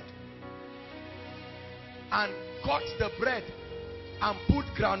bread and cut the bread and put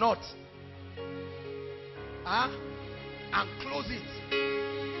granite and close it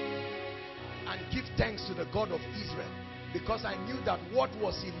and give thanks to the God of Israel, because I knew that what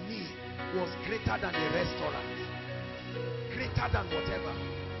was in me was greater than a restaurant, greater than whatever.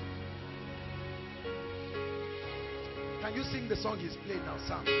 Can you sing the song he's playing now,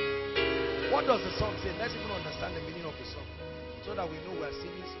 Sam? What does the song say? Let's even understand the meaning of the song, so that we know we're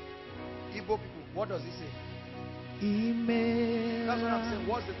singing. Igbo people, what does it say? That's what I'm saying.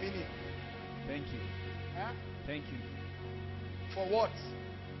 What's the meaning? Thank you. Huh? Thank you. For what?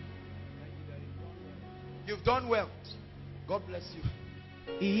 You've done well. God bless you.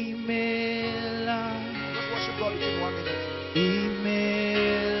 Just worship God in 1 minute.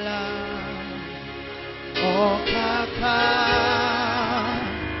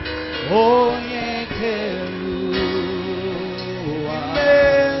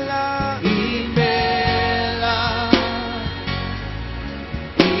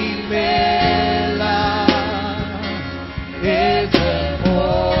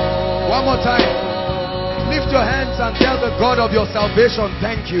 the God of your salvation,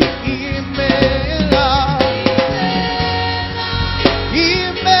 thank you. Imela,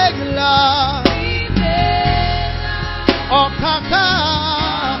 Imela, Okaka,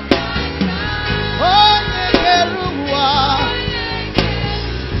 Onekerua,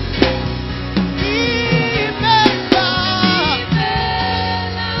 Imela,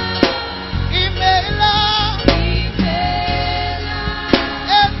 Imela,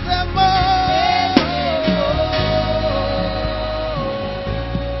 Ezemo.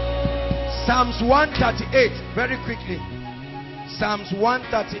 Psalms 138, very quickly. Psalms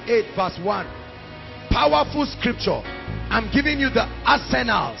 138 verse 1. Powerful scripture. I'm giving you the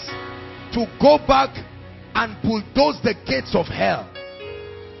arsenals to go back and bulldoze the gates of hell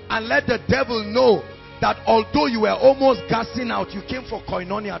and let the devil know that although you were almost gassing out, you came for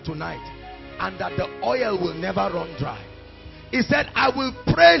koinonia tonight, and that the oil will never run dry. He said, I will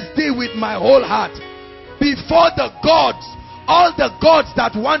praise thee with my whole heart before the gods, all the gods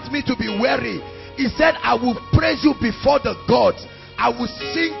that want me to be weary. He said, I will praise you before the gods. I will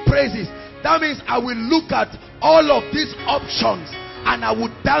sing praises. That means I will look at all of these options and I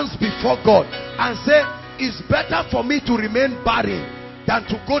will dance before God and say, it's better for me to remain barren than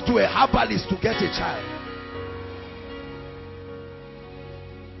to go to a herbalist to get a child.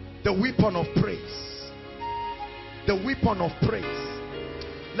 The weapon of praise. The weapon of praise.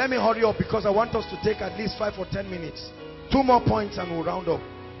 Let me hurry up because I want us to take at least 5 or 10 minutes. 2 more points and we'll round up.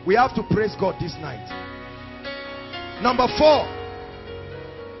 We have to praise God this night. Number 4.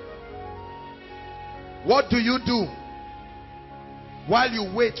 What do you do while you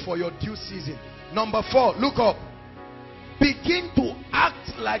wait for your due season? Number 4, look up. Begin to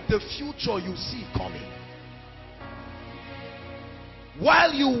act like the future you see coming.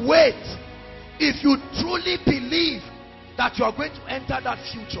 While you wait, if you truly believe that you are going to enter that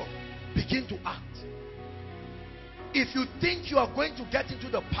future, begin to act. If you think you are going to get into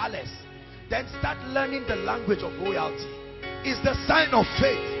the palace, then start learning the language of royalty. It's the sign of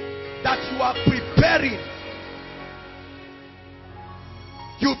faith that you are preparing.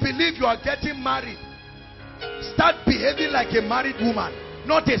 You believe you are getting married. Start behaving like a married woman,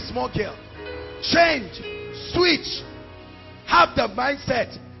 not a small girl. Change, switch, have the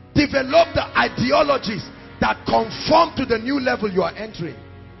mindset, develop the ideologies that conform to the new level you are entering.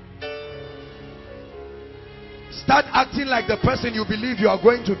 Start acting like the person you believe you are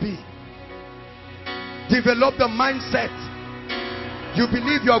going to be. Develop the mindset. You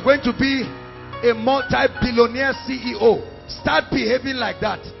believe you are going to be a multi-billionaire CEO. Start behaving like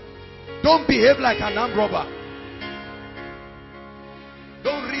that. Don't behave like an armed robber.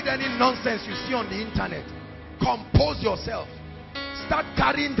 Don't read any nonsense you see on the internet. Compose yourself. Start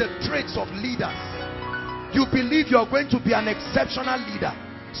carrying the traits of leaders. You believe you are going to be an exceptional leader.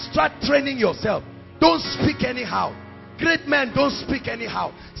 Start training yourself. Don't speak anyhow. Great men don't speak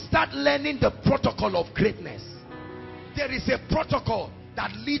anyhow. Start learning the protocol of greatness. There is a protocol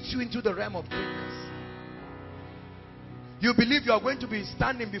that leads you into the realm of greatness. You believe you are going to be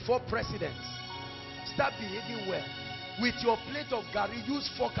standing before presidents. Start behaving well. With your plate of gari, use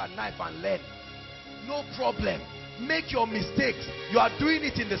fork and knife and learn. No problem. Make your mistakes. You are doing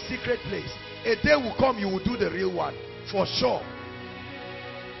it in the secret place. A day will come, you will do the real one. For sure.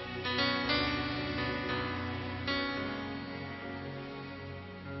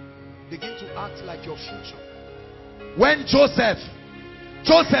 Begin to act like your future. When Joseph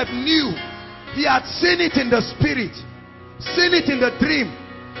knew, he had seen it in the spirit, seen it in the dream,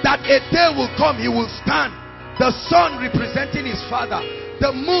 that a day will come, he will stand. The sun representing his father,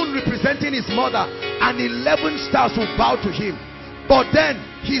 the moon representing his mother, and 11 stars will bow to him. But then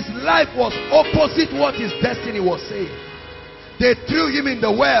his life was opposite what his destiny was saying. They threw him in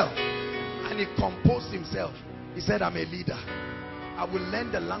the well and he composed himself. He said, I'm a leader. I will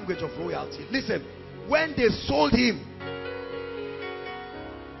learn the language of royalty. Listen, when they sold him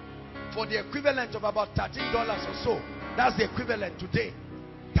for the equivalent of about $13 or so, that's the equivalent today.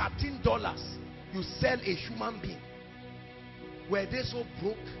 $13, you sell a human being. Were they so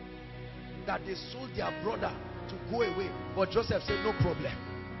broke that they sold their brother to go away? But Joseph said, no problem.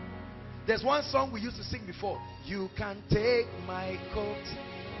 There's one song we used to sing before. You can take my coat,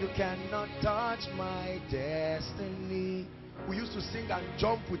 you cannot touch my destiny. We used to sing and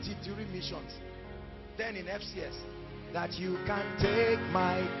jump with it during missions. Then in FCS, that you can take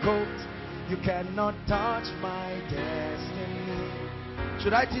my coat, you cannot touch my destiny.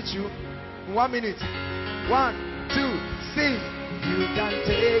 Should I teach you? In 1 minute. 1, 2, sing. You can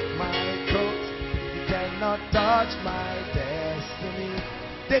take my coat, you cannot touch my destiny.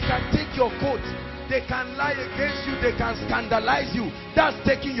 They can take your coat, they can lie against you, they can scandalize you. That's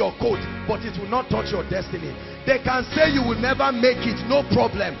taking your coat, but it will not touch your destiny. They can say you will never make it, no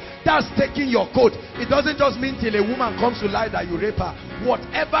problem. That's taking your coat. It doesn't just mean till a woman comes to lie that you rape her.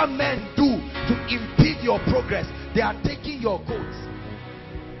 Whatever men do to impede your progress, they are taking your coat.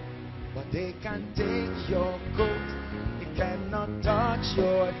 But they can take your coat, they cannot touch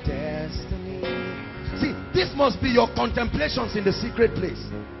your destiny. See, this must be your contemplations in the secret place.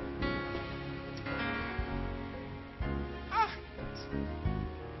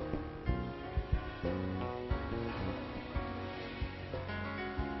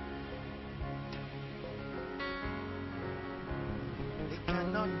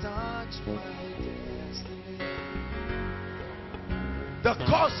 The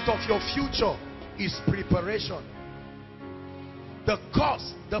cost of your future is preparation. The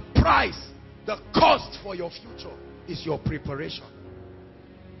cost, the price, the cost for your future is your preparation.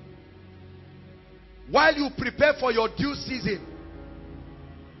 While you prepare for your due season,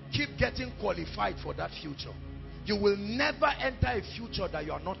 keep getting qualified for that future. You will never enter a future that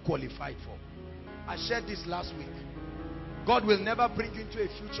you are not qualified for. I shared this last week. God will never bring you into a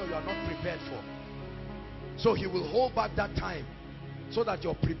future you are not prepared for. So he will hold back that time so that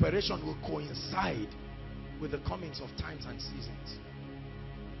your preparation will coincide with the comings of times and seasons.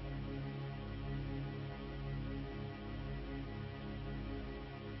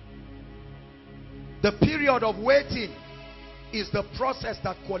 The period of waiting is the process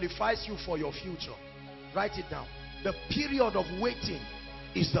that qualifies you for your future. Write it down. The period of waiting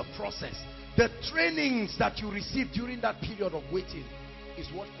is the process. The trainings that you receive during that period of waiting is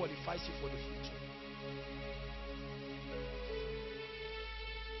what qualifies you for the future.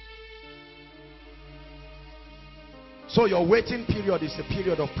 So your waiting period is a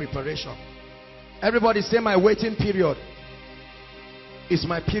period of preparation. Everybody say, my waiting period is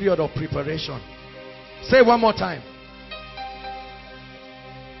my period of preparation. Say it one more time.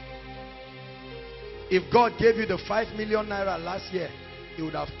 If God gave you the 5 million naira last year, he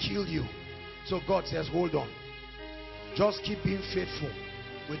would have killed you. So God says, hold on. Just keep being faithful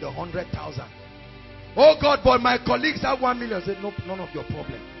with the 100,000. Oh God, but my colleagues have 1 million. I said, nope, none of your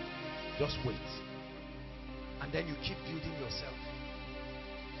problem. Just wait. And then you keep building yourself.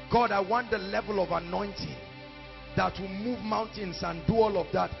 God, I want the level of anointing that will move mountains and do all of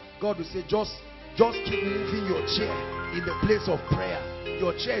that. God will say, just keep moving your chair in the place of prayer.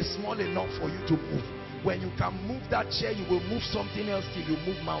 Your chair is small enough for you to move. When you can move that chair, you will move something else till you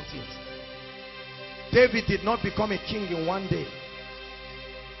move mountains. David did not become a king in one day.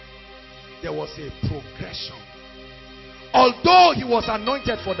 There was a progression. Although he was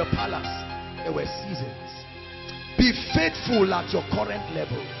anointed for the palace, there were seasons. Be faithful at your current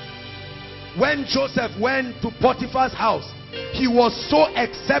level. When Joseph went to Potiphar's house, he was so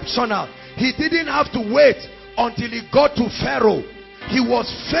exceptional. He didn't have to wait until he got to Pharaoh. He was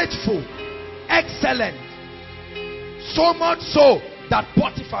faithful, excellent. So much so that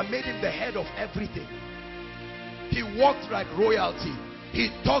Potiphar made him the head of everything. He walked like royalty.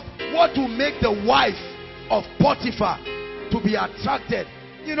 He talked. What to make the wife of Potiphar to be attracted?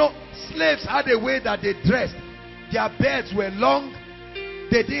 You know, slaves had a way that they dressed. Their beards were long.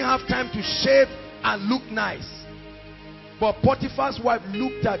 They didn't have time to shave and look nice. But Potiphar's wife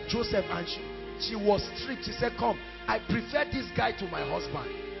looked at Joseph and she was strict. She said, come, I prefer this guy to my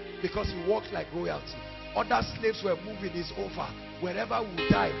husband because he walked like royalty. Other slaves were moving his over. Wherever we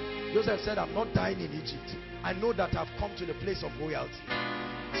die, Joseph said, I'm not dying in Egypt. I know that I've come to the place of royalty.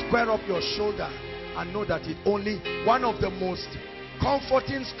 Square up your shoulder and know that it only, one of the most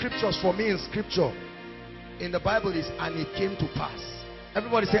comforting scriptures for me in scripture in the Bible is, and it came to pass.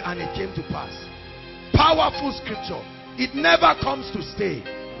 Everybody say, and it came to pass. Powerful scripture. It never comes to stay.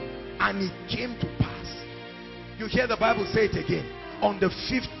 And it came to pass. You hear the Bible say it again. On the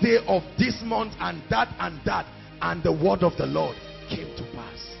 5th day of this month, and that, and the word of the Lord came to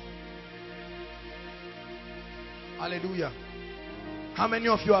pass. Hallelujah. How many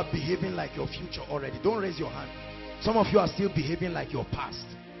of you are behaving like your future already? Don't raise your hand. Some of you are still behaving like your past.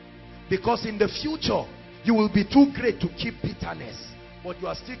 Because in the future, you will be too great to keep bitterness. But you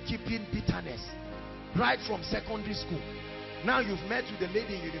are still keeping bitterness right from secondary school. Now you've met with a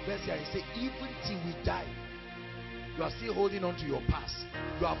lady in university and you say, even till we die, you are still holding on to your past.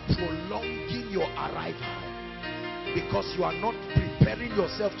 You are prolonging your arrival because you are not preparing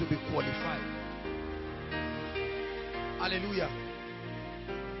yourself to be qualified. Hallelujah.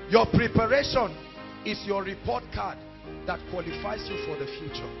 Your preparation is your report card that qualifies you for the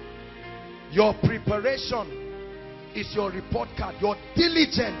future. Your preparation is your report card. You're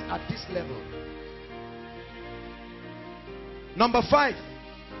diligent at this level. Number 5.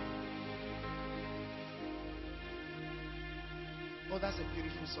 Oh, that's a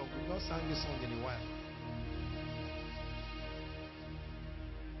beautiful song. We've not sang this song in a while.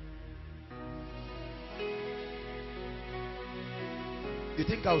 You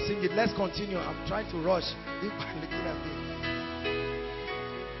think I'll sing it? Let's continue. I'm trying to rush.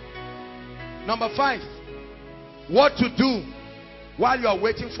 Number 5. What to do while you are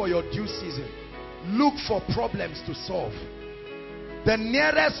waiting for your due season. Look for problems to solve. The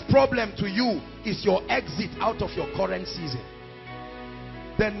nearest problem to you is your exit out of your current season.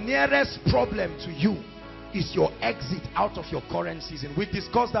 The nearest problem to you is your exit out of your current season. We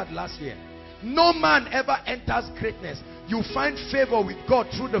discussed that last year. No man ever enters greatness. You find favor with God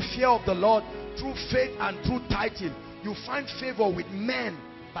through the fear of the Lord, through faith and through title. You find favor with men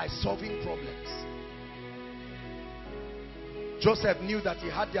by solving problems. Joseph knew that he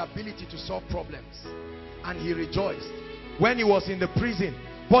had the ability to solve problems, and he rejoiced. When he was in the prison,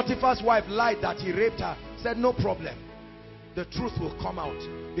 Potiphar's wife lied that he raped her. Said, no problem. The truth will come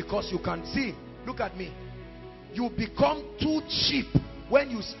out. Because you can see, look at me. You become too cheap when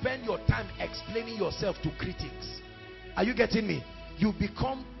you spend your time explaining yourself to critics. Are you getting me? You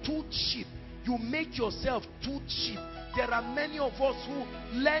become too cheap. You make yourself too cheap. There are many of us who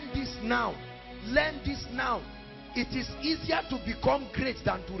learn this now. Learn this now. It is easier to become great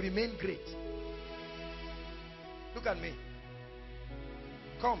than to remain great. Look at me.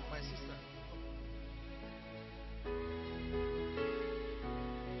 Come, my sister.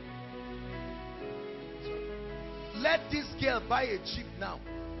 Let this girl buy a jeep now.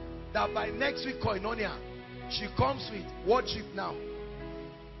 That by next week, Koinonia, she comes with what jeep now?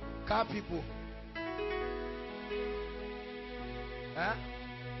 Car people. Huh?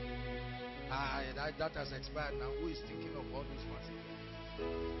 That has expired now. Who is thinking of all those ones?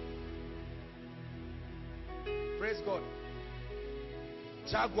 Praise God.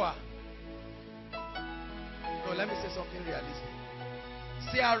 Jaguar. No, let me say something realistic.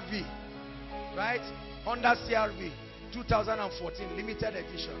 CRV. Right? Honda CRV 2014 limited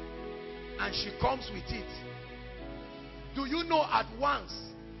edition. And she comes with it. Do you know at once,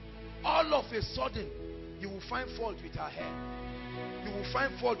 all of a sudden, you will find fault with her hair. You will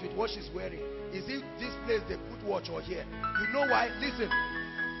find fault with what she's wearing. Is it this place they put watch or here? You know why? Listen.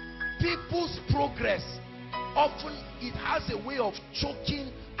 People's progress, often it has a way of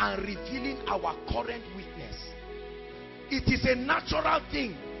choking and revealing our current weakness. It is a natural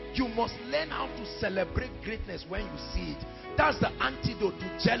thing. You must learn how to celebrate greatness when you see it. That's the antidote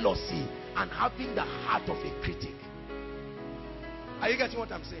to jealousy and having the heart of a critic. Are you getting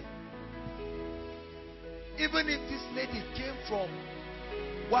what I'm saying? Even if this lady came from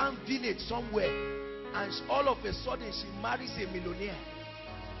one village somewhere and all of a sudden she marries a millionaire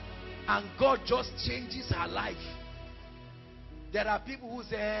and God just changes her life. There are people who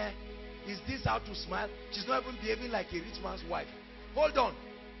say, is this how to smile? She's not even behaving like a rich man's wife. Hold on.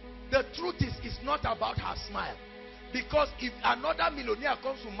 The truth is, it's not about her smile. Because if another millionaire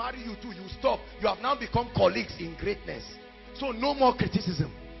comes to marry you too, you stop. You have now become colleagues in greatness. So no more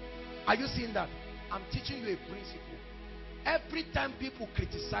criticism. Are you seeing that? I'm teaching you a principle. Every time people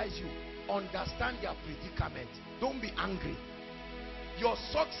criticize you, understand their predicament. Don't be angry. Your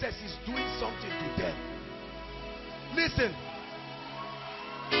success is doing something to them. Listen.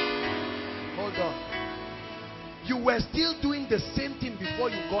 Hold on. You were still doing the same thing before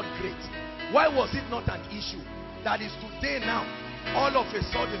you got great. Why was it not an issue? That is today now, all of a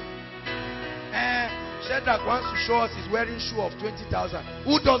sudden, Shadrach wants to show us he's wearing shoe of 20,000.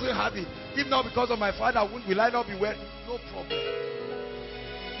 Who doesn't have it? If not because of my father, will I not be wearing? No problem.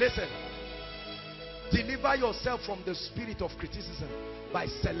 Listen. Deliver yourself from the spirit of criticism by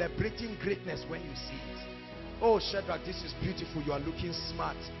celebrating greatness when you see it. Oh, Shadrach, this is beautiful. You are looking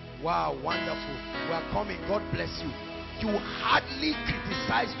smart. Wow, wonderful. We are coming. God bless you. You hardly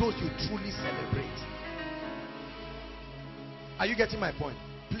criticize those you truly celebrate. Are you getting my point?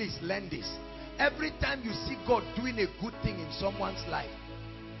 Please learn this. Every time you see God doing a good thing in someone's life,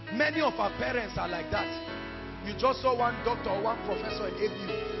 many of our parents are like that. You just saw one doctor or one professor in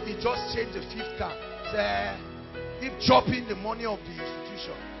ABU. He just changed the 5th car. Say, if chopping the money of the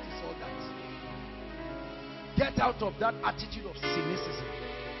institution. It's all that. Get out of that attitude of cynicism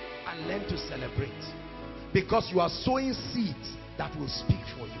and learn to celebrate. Because you are sowing seeds that will speak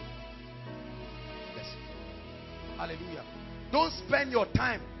for you. Yes. Hallelujah. Don't spend your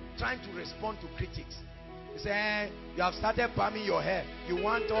time trying to respond to critics. You say, you have started palming your hair. You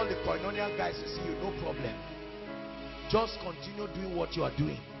want all the Koinonia guys to see you. No problem. Just continue doing what you are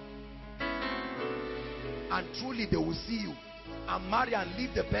doing. And truly they will see you. And marry and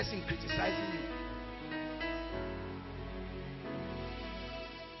leave the person criticizing you.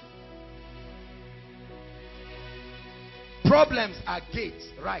 Problems are gates,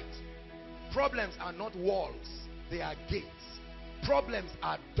 right? Problems are not walls. They are gates. Problems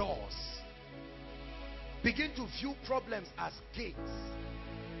are doors. Begin to view problems as gates.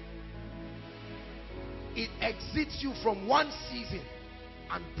 It exits you from one season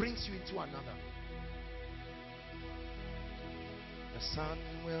and brings you into another. The sun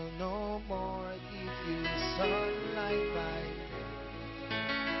will no more give you sunlight by day.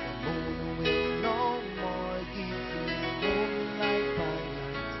 The moon will no more give you moonlight by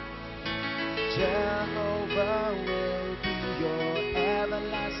night. Jehovah will be your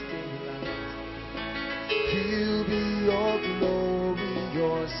everlasting light. He'll be your glory,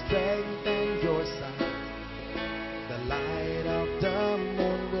 your strength and your sight. The light of the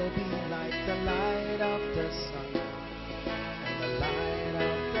moon will be like the light of the sun, and the light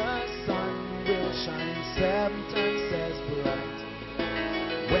of the sun will shine 7 times as bright.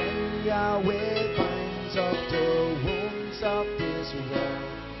 When Yahweh binds up the wounds of this world,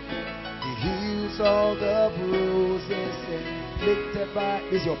 He heals all the bruises inflicted by...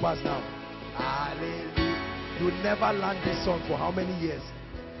 This is your past now. Hallelujah. You never learned this song for how many years?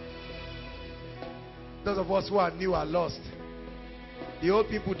 Those of us who are new are lost. The old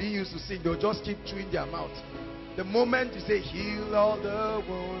people didn't used to sing. They'll just keep chewing their mouth. The moment you say, heal all the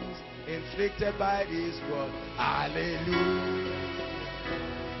wounds inflicted by this world. Hallelujah.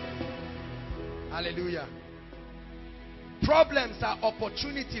 Hallelujah. Problems are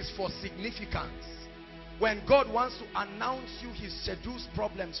opportunities for significance. When God wants to announce you, He schedules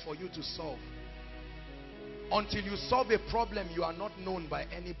problems for you to solve. Until you solve a problem, you are not known by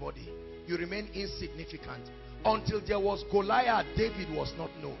anybody. You remain insignificant. Until there was Goliath, David was not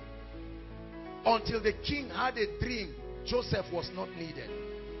known. Until the king had a dream, Joseph was not needed.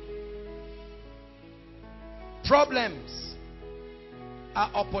 Problems are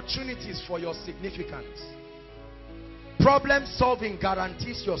opportunities for your significance. Problem solving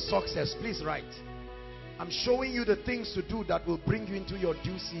guarantees your success. Please write. I'm showing you the things to do that will bring you into your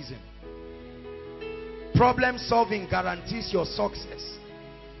due season. Problem solving guarantees your success.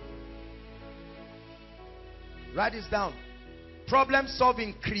 Write this down. Problem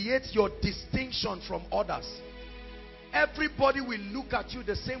solving creates your distinction from others. Everybody will look at you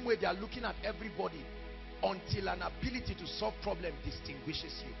the same way they are looking at everybody, until an ability to solve problem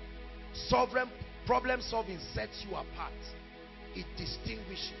distinguishes you. Problem solving sets you apart. It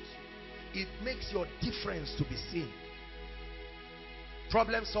distinguishes you. It makes your difference to be seen.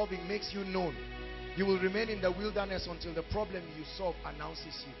 Problem solving makes you known. You will remain in the wilderness until the problem you solve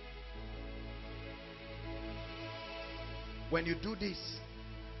announces you. When you do this,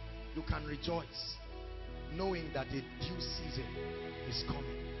 you can rejoice, knowing that a due season is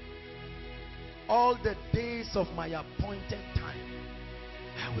coming. All the days of my appointed time,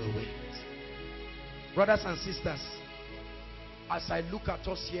 I will wait. Brothers and sisters, as I look at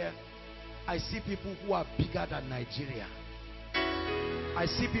us here, I see people who are bigger than Nigeria. I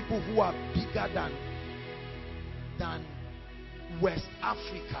see people who are bigger than West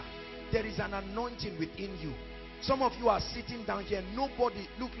Africa. There is an anointing within you. Some of you are sitting down here. Nobody,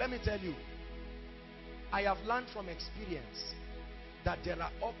 look, let me tell you. I have learned from experience that there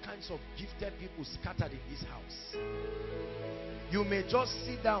are all kinds of gifted people scattered in this house. You may just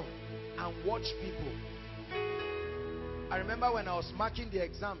sit down and watch people. I remember when I was marking the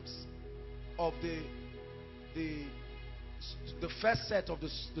exams of the first set of the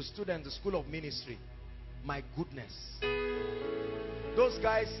students, the School of Ministry. My goodness. Those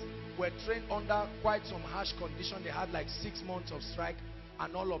guys were trained under quite some harsh condition. They had like 6 months of strike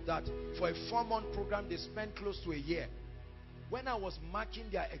and all of that. For a 4-month program, they spent close to a year. When I was marking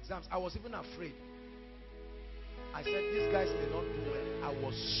their exams, I was even afraid. I said, these guys may not do well. I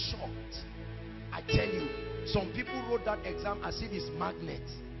was shocked. I tell you, some people wrote that exam as if it's magnet.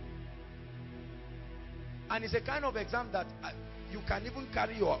 And it's a kind of exam that you can even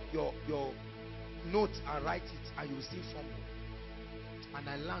carry your notes and write it and you will still fumble. And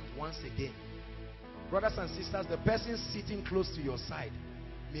I learned once again, brothers and sisters, the person sitting close to your side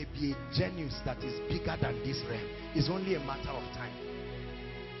may be a genius that is bigger than this realm. It's only a matter of time.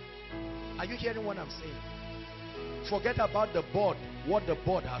 Are you hearing what I'm saying? Forget about the board, what the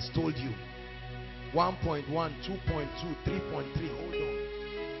board has told you. 1.1, 2.2, 3.3, hold on.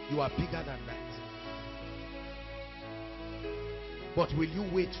 You are bigger than that. But will you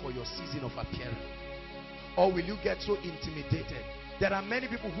wait for your season of appearing? Or will you get so intimidated? There are many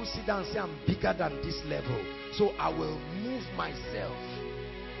people who sit down and say, I'm bigger than this level, so I will move myself.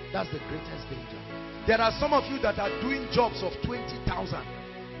 That's the greatest danger. There are some of you that are doing jobs of 20,000,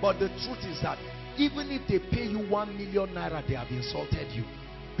 but the truth is that even if they pay you 1 million naira, they have insulted you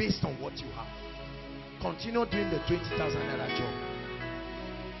based on what you have. Continue doing the 20,000 naira job.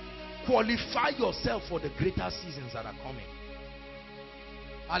 Qualify yourself for the greater seasons that are coming.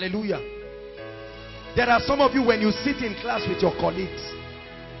 Hallelujah. There are some of you, when you sit in class with your colleagues,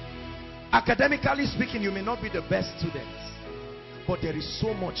 academically speaking, you may not be the best students, but there is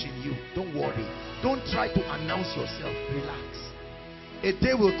so much in you. Don't worry. Don't try to announce yourself. Relax. A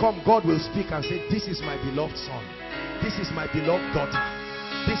day will come, God will speak and say, this is my beloved son. This is my beloved daughter.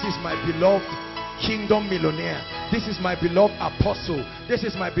 This is my beloved kingdom millionaire. This is my beloved apostle. This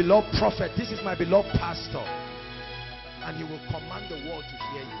is my beloved prophet. This is my beloved pastor. And he will command the world to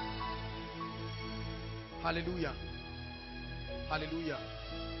hear you. Hallelujah. Hallelujah.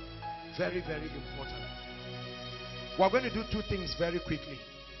 Very, very important. We're going to do two things very quickly.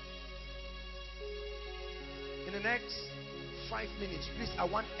 In the next 5 minutes, please, I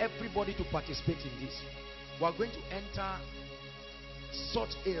want everybody to participate in this. We're going to enter such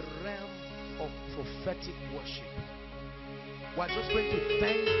a realm of prophetic worship. We're just going to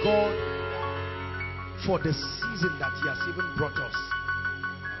thank God for the season that he has even brought us.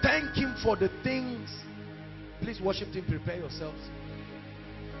 Thank him for the things. Please, worship team, prepare yourselves.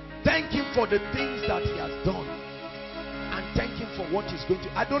 Thank him for the things that he has done. And thank him for what he's going to.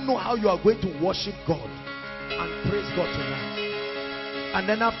 I don't know how you are going to worship God and praise God tonight. And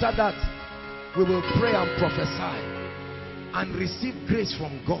then after that, we will pray and prophesy and receive grace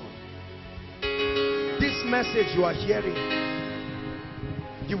from God. This message you are hearing,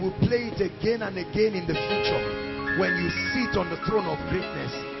 you will play it again and again in the future when you sit on the throne of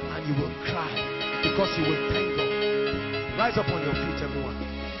greatness, and you will cry because you will thank God. Rise up on your feet, everyone.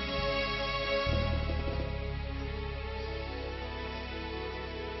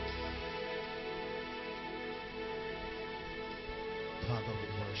 Father, we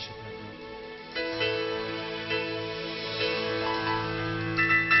worship you.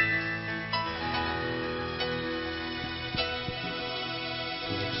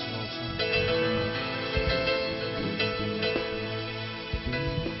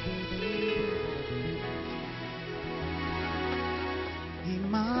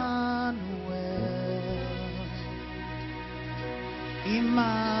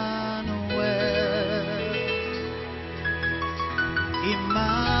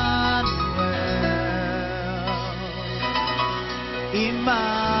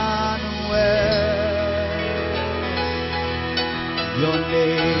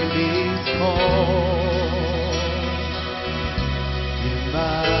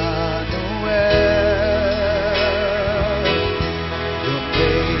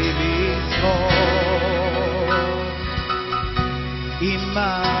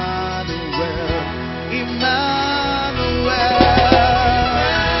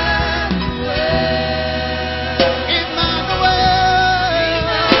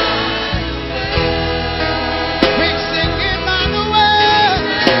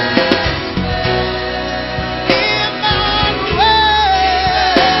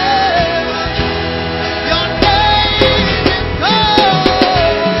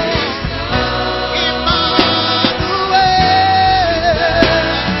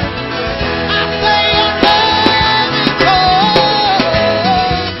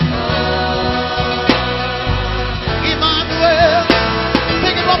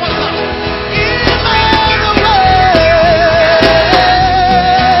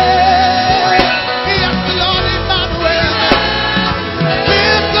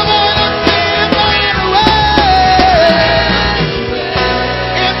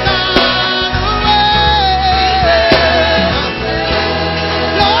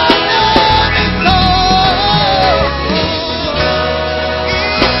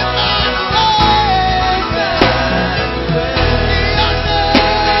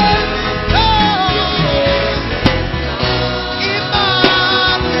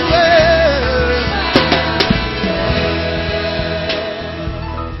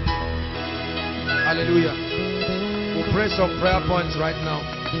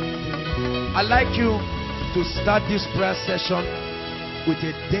 Start this prayer session with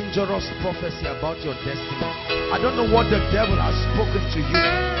a dangerous prophecy about your destiny. I don't know what the devil has spoken to you.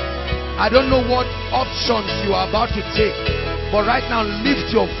 I don't know what options you are about to take. But right now,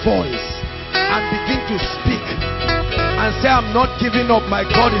 lift your voice and begin to speak and say, I'm not giving up. My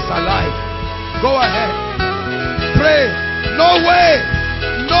God is alive. Go ahead. Pray. No way.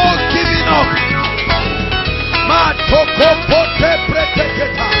 No giving up.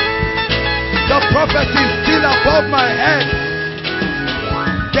 The prophecy is still above my head.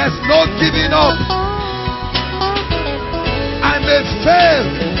 There's no giving up. I may fail,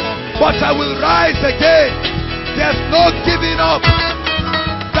 but I will rise again. There's no giving up.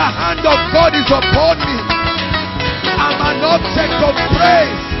 The hand of God is upon me. I'm an object of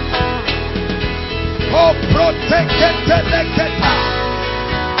praise. Oh, protect it.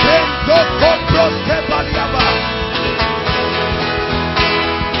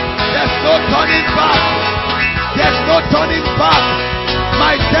 turning back. There's no turning back.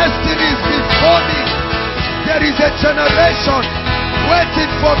 My destiny is before me. There is a generation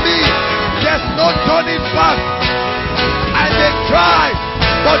waiting for me. There's no turning back. I may cry,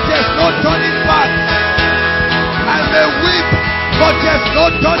 but there's no turning back. I may weep, but there's no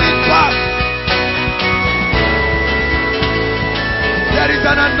turning back. There is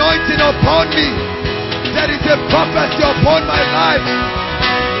an anointing upon me. There is a prophecy upon my life.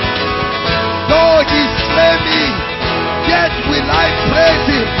 Though he slay me, yet will I praise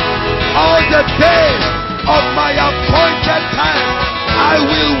him. All the days of my appointed time, I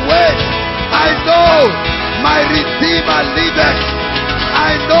will wait. I know my Redeemer liveth.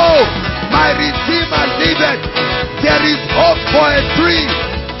 I know my Redeemer liveth. There is hope for a tree,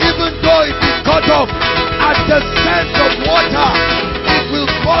 even though it is cut off. At the scent of water, it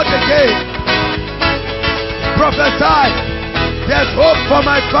will fall again. Prophesy. There's hope for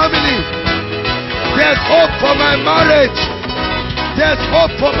my family. There's hope for my marriage. There's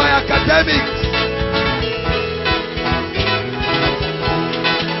hope for my academics.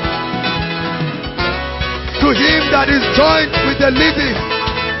 To him that is joined with the living,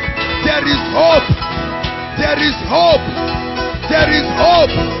 there is hope. There is hope. There is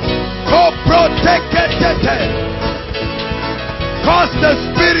hope. Cause the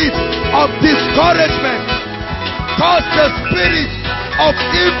spirit of discouragement. Cause the spirit of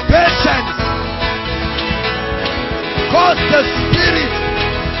impatience. Cause the spirit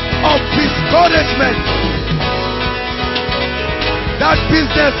of discouragement. That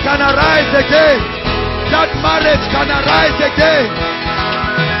business can arise again. That marriage can arise again.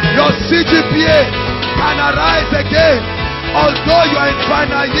 Your CGPA can arise again. Although you are in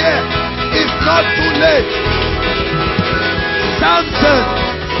final year, it's not too late. Samson,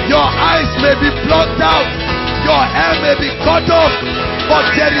 your eyes may be blocked out, your hair may be cut off, but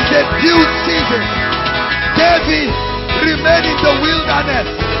there is a due season. David, remain in the wilderness.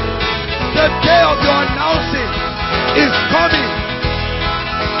 The day of your announcing is coming.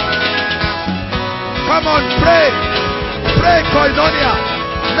 Come on, pray. Pray, Koinonia.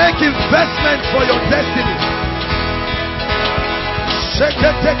 Make investment for your destiny.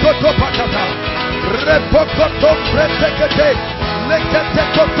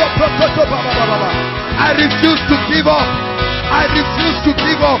 I refuse to give up. I refuse to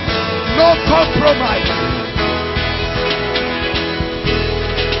give up. No compromise.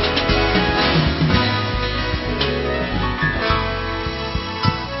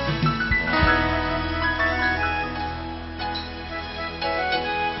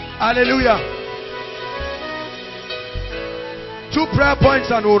 Hallelujah. 2 prayer points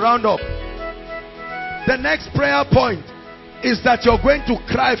and we'll round up. The next prayer point is that you're going to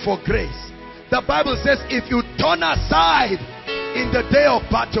cry for grace. The Bible says if you turn aside in the day of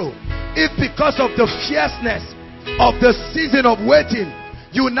battle, if because of the fierceness of the season of waiting,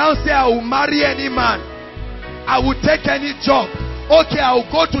 you now say, I will marry any man, I will take any job, okay, I will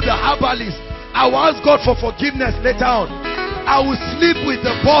go to the herbalist, I will ask God for forgiveness later on, I will sleep with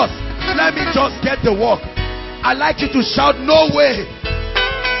the boss, let me just get the work. I'd like you to shout, no way.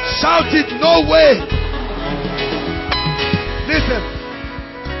 Shout it, no way. Listen,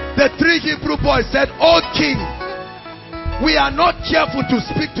 the 3 Hebrew boys said, "O king, we are not careful to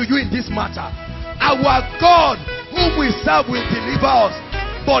speak to you in this matter. Our God whom we serve will deliver us.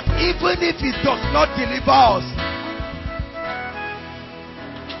 But even if he does not deliver us,"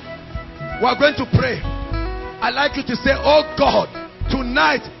 we are going to pray. I'd like you to say, "Oh God,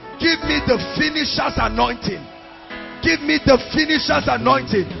 tonight give me the finisher's anointing. Give me the finisher's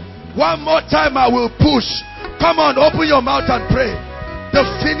anointing." One more time I will push. Come on, open your mouth and pray. The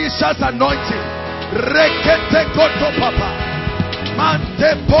finisher's anointing. Rekete koto papa.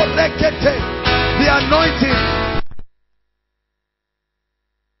 Mante po rekete. The anointing.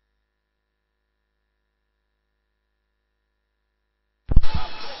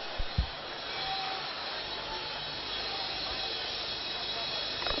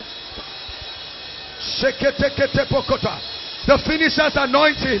 The finisher's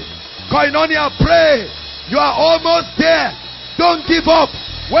anointing. Koinonia, pray. You are almost there. Don't give up.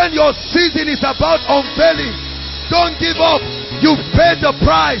 When your season is about unveiling, don't give up. You paid the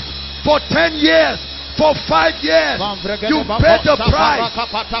price for 10 years, for 5 years. You paid the price.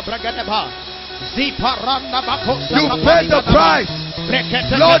 You paid the price.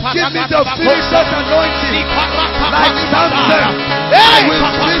 Lord, give me the finisher's anointing. Like Samson, I will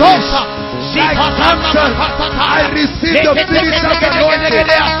finish. Like Samson, I receive the finisher's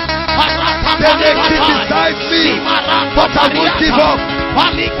anointing. They may criticize me, but I won't give up.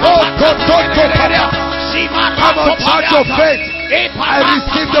 Oh, God, come on, shout your faith. I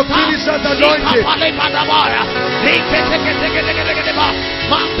receive the finisher's anointing.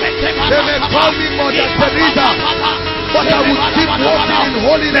 They may call me Mother Teresa, but I will keep walking in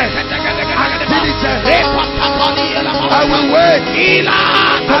holiness and diligence. I will wait.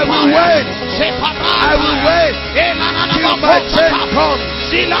 I will wait. I will wait till my change comes.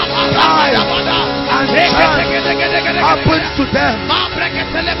 Life and chance happens to them.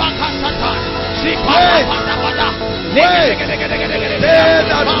 Wait. Wait. They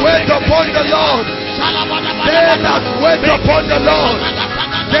that wait upon the Lord, they that wait upon the Lord,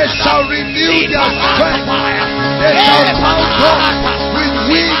 they shall renew their strength. They shall mount up with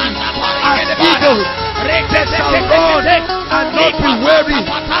wings as eagles. They shall run and not be weary.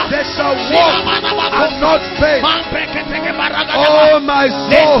 They shall walk and not faint. Oh my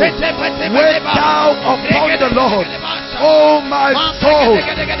soul, wait thou upon the Lord. Oh my soul,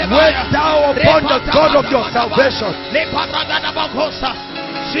 wait thou upon the God of your salvation.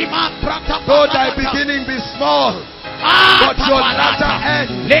 Though thy beginning be small, but your latter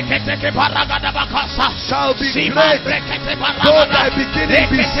end shall be great. Though thy beginning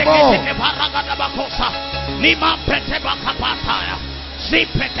be small.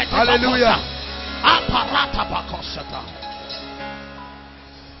 Hallelujah.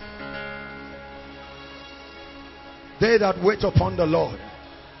 They that wait upon the Lord,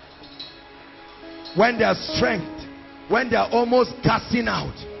 when their strength, when they are almost gassing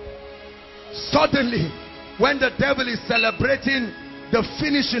out, suddenly when the devil is celebrating the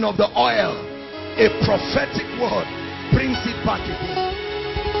finishing of the oil, a prophetic word brings it back again.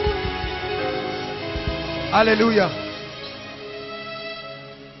 Hallelujah.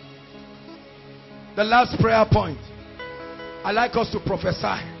 The last prayer point, I like us to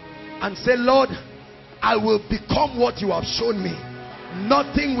prophesy and say, Lord, I will become what you have shown me.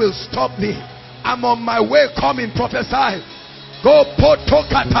 Nothing will stop me. I'm on my way coming. Prophesy. Go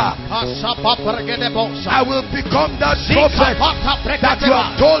potokata. I will become that prophet that you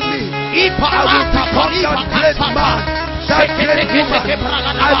have told me. I will become that great man, that great woman.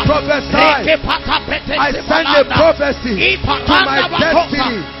 I prophesy. I send a prophecy to my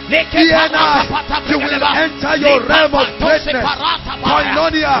destiny. Here now, you will enter your realm of greatness.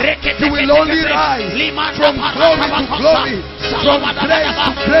 Koinonia, you will only rise from glory to glory, from grace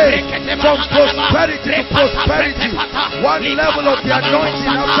to grace, from prosperity to prosperity. One level of the anointing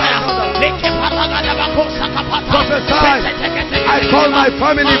after another. Prophesy. I call my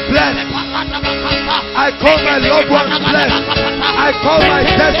family blessed. I call my loved ones blessed. I call my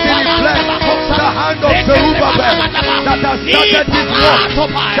destiny blessed. The hand of Zerubbabel that has started this work.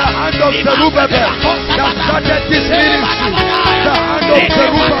 The hand of Zerubbabel that started this ministry. The hand of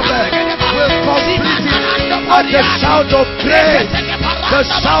Zerubbabel will complete it at the shout of praise. The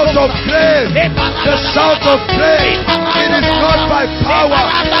shout of praise. The shout of praise. It is not by power.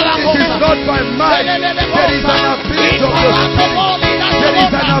 It is not by might. There is an ability of the Spirit. There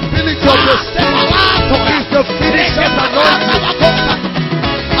is an ability of the Spirit. It is the finisher's anointing.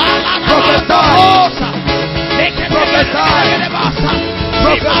 Prophesy. Prophesy.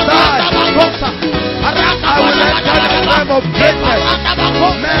 Prophesy. I will enter the realm of greatness.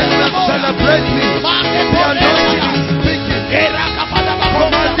 Men will celebrate me. The anointing is speaking.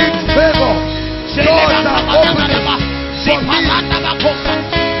 Commanding favor. Doors are opening for me.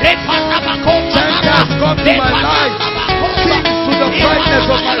 Gentiles come to my life. Kings to the brightness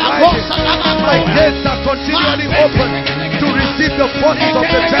of my life. My gates are continually open to receive the forces of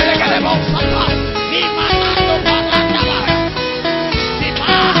the Gentiles.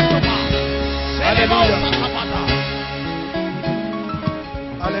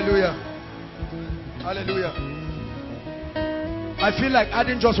 Hallelujah. Hallelujah. I feel like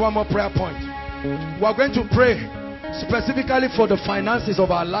adding just one more prayer point. We are going to pray specifically for the finances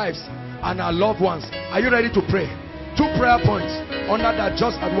of our lives and our loved ones. Are you ready to pray? 2 prayer points under that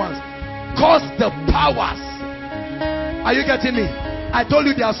just at once. Cause the powers. Are you getting me? I told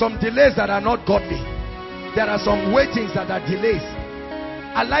you there are some delays that are not godly. There are some waitings that are delays.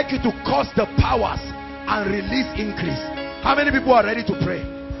 I'd like you to cause the powers and release increase. How many people are ready to pray?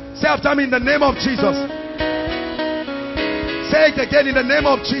 Say after me, in the name of Jesus. Say it again, in the name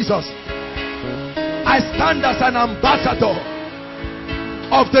of Jesus. I stand as an ambassador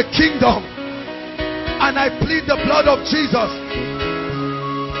of the kingdom, and I plead the blood of Jesus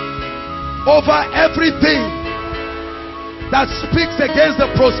over everything that speaks against the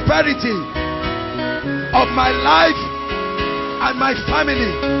prosperity of my life and my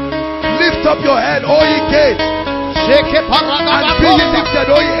family. Lift up your head, O ye gates, and be ye lifted,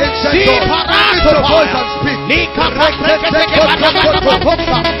 O ye ancient doors. Lift your voice and speak.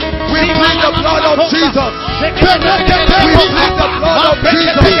 We plead the blood of Jesus. We plead the blood of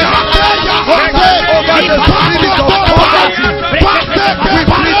Jesus over the spirit of poverty. We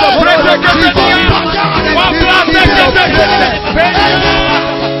plead the blood of Jesus in this season of sickness.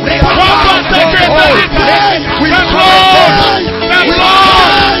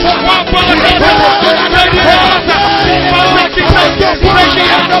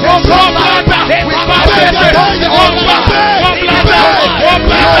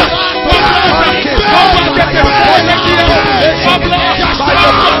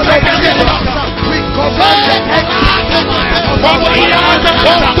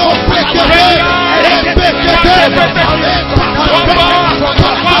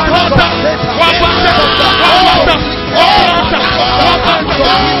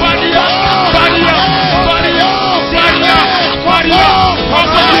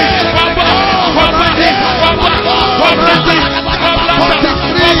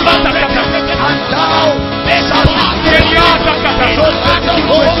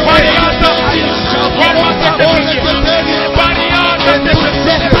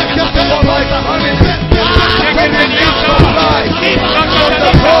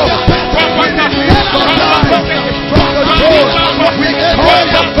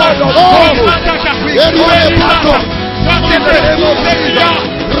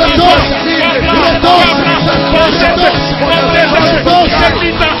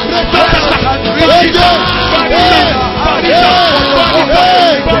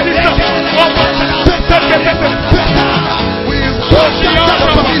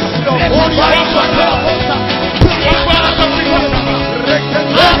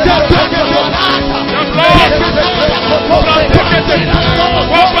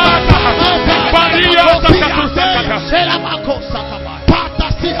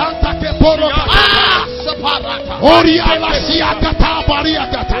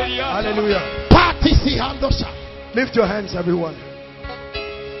 Hallelujah. Lift your hands, everyone.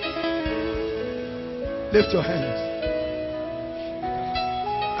 Lift your hands.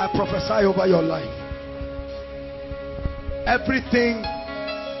 I prophesy over your life. Everything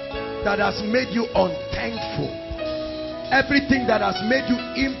that has made you unthankful, everything that has made you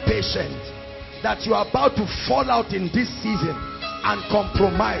impatient, that you are about to fall out in this season and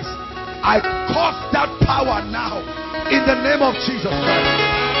compromise, I cause that power now in the name of Jesus Christ.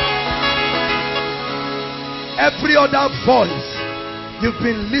 Every other voice you've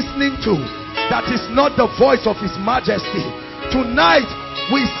been listening to that is not the voice of His Majesty, tonight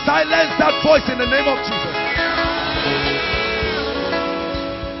we silence that voice in the name of Jesus.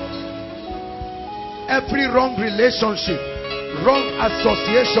 Every wrong relationship, wrong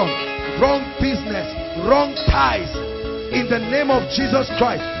association, wrong business, wrong ties, in the name of Jesus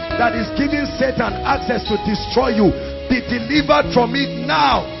Christ, that is giving Satan access to destroy you, be delivered from it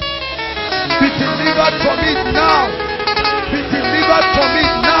now. Be delivered from it now. Be delivered from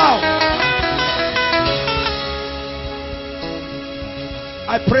it now.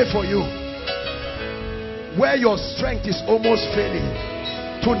 I pray for you. Where your strength is almost failing,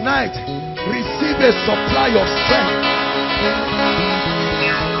 tonight receive a supply of strength.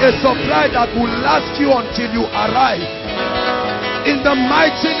 A supply that will last you until you arrive. In the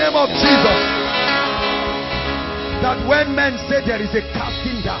mighty name of Jesus. That when men say there is a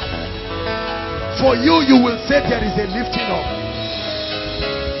casting down, for you, you will say there is a lifting up.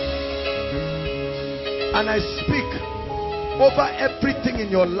 And I speak over everything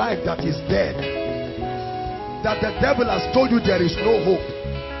in your life that is dead, that the devil has told you there is no hope.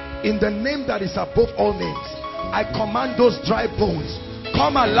 In the name that is above all names, I command those dry bones,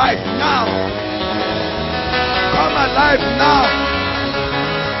 come alive now. Come alive now.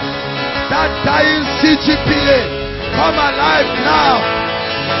 That dying CGPA, come alive now.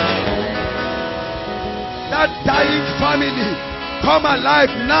 That dying family, come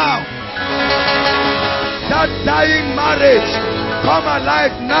alive now. That dying marriage, come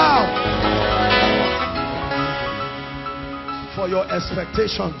alive now. For your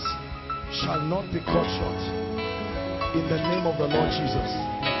expectations shall not be cut short. In the name of the Lord Jesus,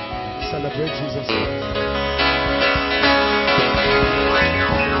 celebrate Jesus Christ.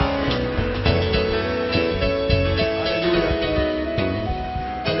 Hallelujah.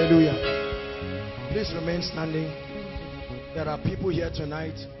 Hallelujah. Please remain standing. There are people here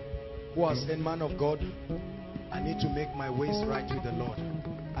tonight who are saying, man of God, I need to make my ways right with the Lord.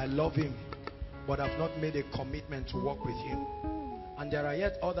 I love Him, but I've not made a commitment to walk with Him. And there are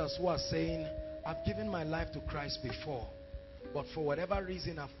yet others who are saying, I've given my life to Christ before, but for whatever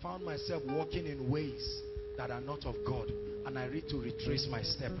reason I've found myself walking in ways that are not of God, and I need to retrace my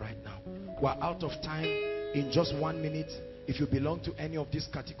step right now. We're out of time. In just 1 minute, If you belong to any of these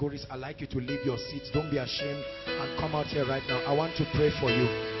categories, I'd like you to leave your seats. Don't be ashamed and come out here right now. I want to pray for you.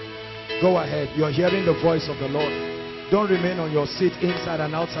 Go ahead. You're hearing the voice of the Lord. Don't remain on your seat inside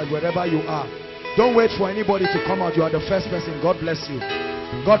and outside, wherever you are. Don't wait for anybody to come out. You are the first person. God bless you.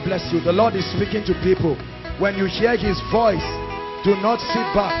 God bless you. The Lord is speaking to people. When you hear his voice, do not sit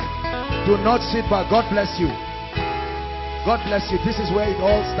back. Do not sit back. God bless you. God bless you. This is where it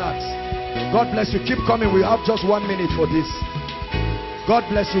all starts. God bless you. Keep coming. We have just 1 minute for this. God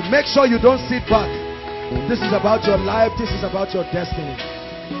bless you. Make sure you don't sit back. This is about your life. This is about your destiny.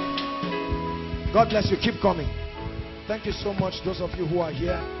 God bless you. Keep coming. Thank you so much, those of you who are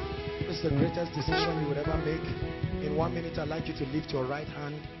here. This is the greatest decision you would ever make. In 1 minute, I'd like you to lift your right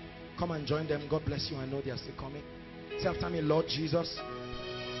hand. Come and join them. God bless you. I know they are still coming. Say after me, Lord Jesus,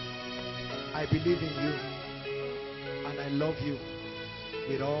 I believe in you and I love you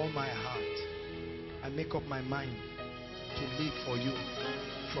with all my heart. I make up my mind to live for you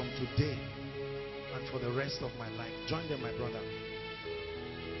from today and for the rest of my life. Join them, my brother.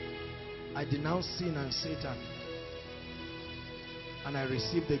 I denounce sin and Satan, and I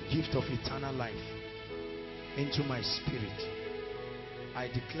receive the gift of eternal life into my spirit. I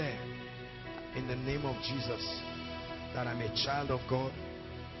declare in the name of Jesus that I'm a child of God.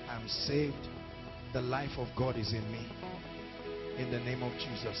 I'm saved. The life of God is in me. In the name of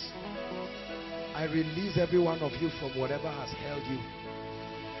Jesus. I release every one of you from whatever has held you.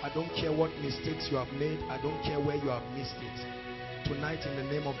 I don't care what mistakes you have made. I don't care where you have missed it. Tonight, in the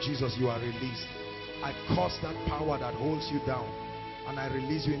name of Jesus, you are released. I curse that power that holds you down, and I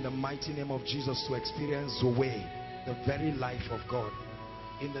release you in the mighty name of Jesus to experience Zoe, the very life of God.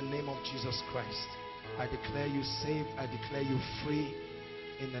 In the name of Jesus Christ, I declare you saved. I declare you free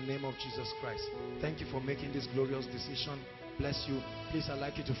in the name of Jesus Christ. Thank you for making this glorious decision. Bless you. Please, I'd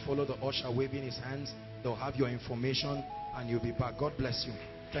like you to follow the usher waving his hands. They'll have your information and you'll be back. God bless you.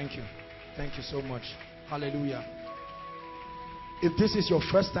 Thank you. Thank you so much. Hallelujah. If this is your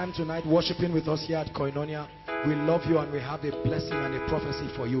first time tonight worshiping with us here at Koinonia, we love you and we have a blessing and a prophecy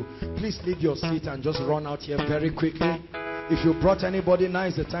for you. Please leave your seat and just run out here very quickly. If you brought anybody, now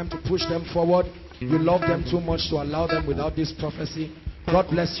is the time to push them forward. You love them too much to allow them without this prophecy. God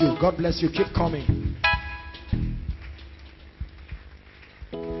bless you. God bless you. Keep coming.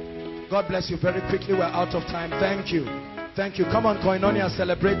 God bless you. Very quickly, we're out of time. Thank you. Thank you. Come on, Koinonia,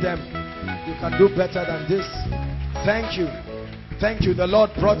 celebrate them. You can do better than this. Thank you. Thank you. The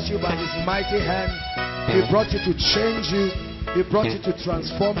Lord brought you by his mighty hand. He brought you to change you. He brought you to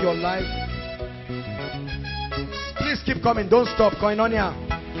transform your life. Please keep coming. Don't stop. Koinonia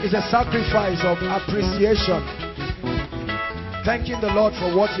is a sacrifice of appreciation. Thanking the Lord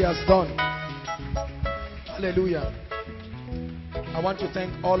for what he has done. Hallelujah. I want to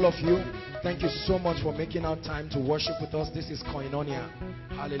thank all of you. Thank you so much for making out time to worship with us. This is Koinonia.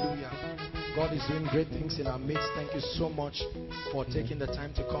 Hallelujah. God is doing great things in our midst. Thank you so much for taking the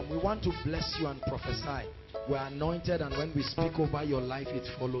time to come. We want to bless you and prophesy. We're anointed, and when we speak over your life, it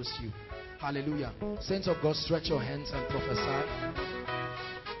follows you. Hallelujah. Saints of God, stretch your hands and prophesy.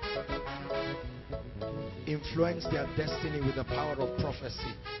 Influence their destiny with the power of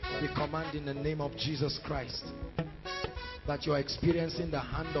prophecy. We command in the name of Jesus Christ that you are experiencing the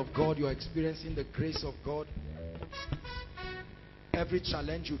hand of God. You are experiencing the grace of God. Every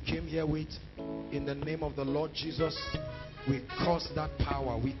challenge you came here with, in the name of the Lord Jesus, we curse that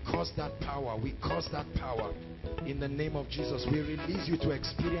power. We curse that power. We curse that power. In the name of Jesus, we release you to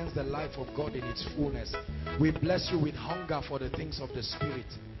experience the life of God in its fullness. We bless you with hunger for the things of the Spirit.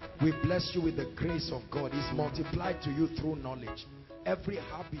 We bless you with the grace of God. It's multiplied to you through knowledge. Every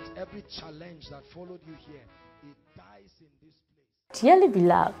habit, every challenge that followed you here, it dies in this place. Dearly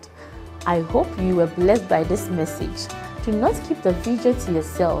beloved, I hope you were blessed by this message. Do not keep the video to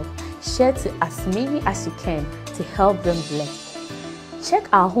yourself. Share to as many as you can to help them bless. Check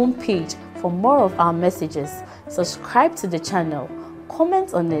our homepage for more of our messages. Subscribe to the channel,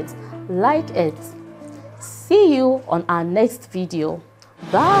 comment on it, like it. See you on our next video.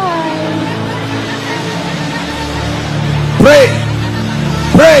 Bye. Pray,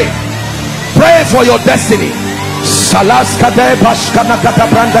 pray, pray for your destiny. Salaskade bashkana kata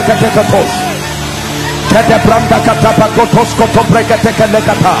branda katekatos. Kete branda kata pakotos koto brekateka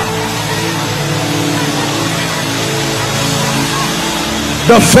lekata.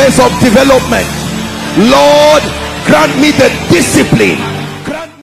 The phase of development. Lord, grant me the discipline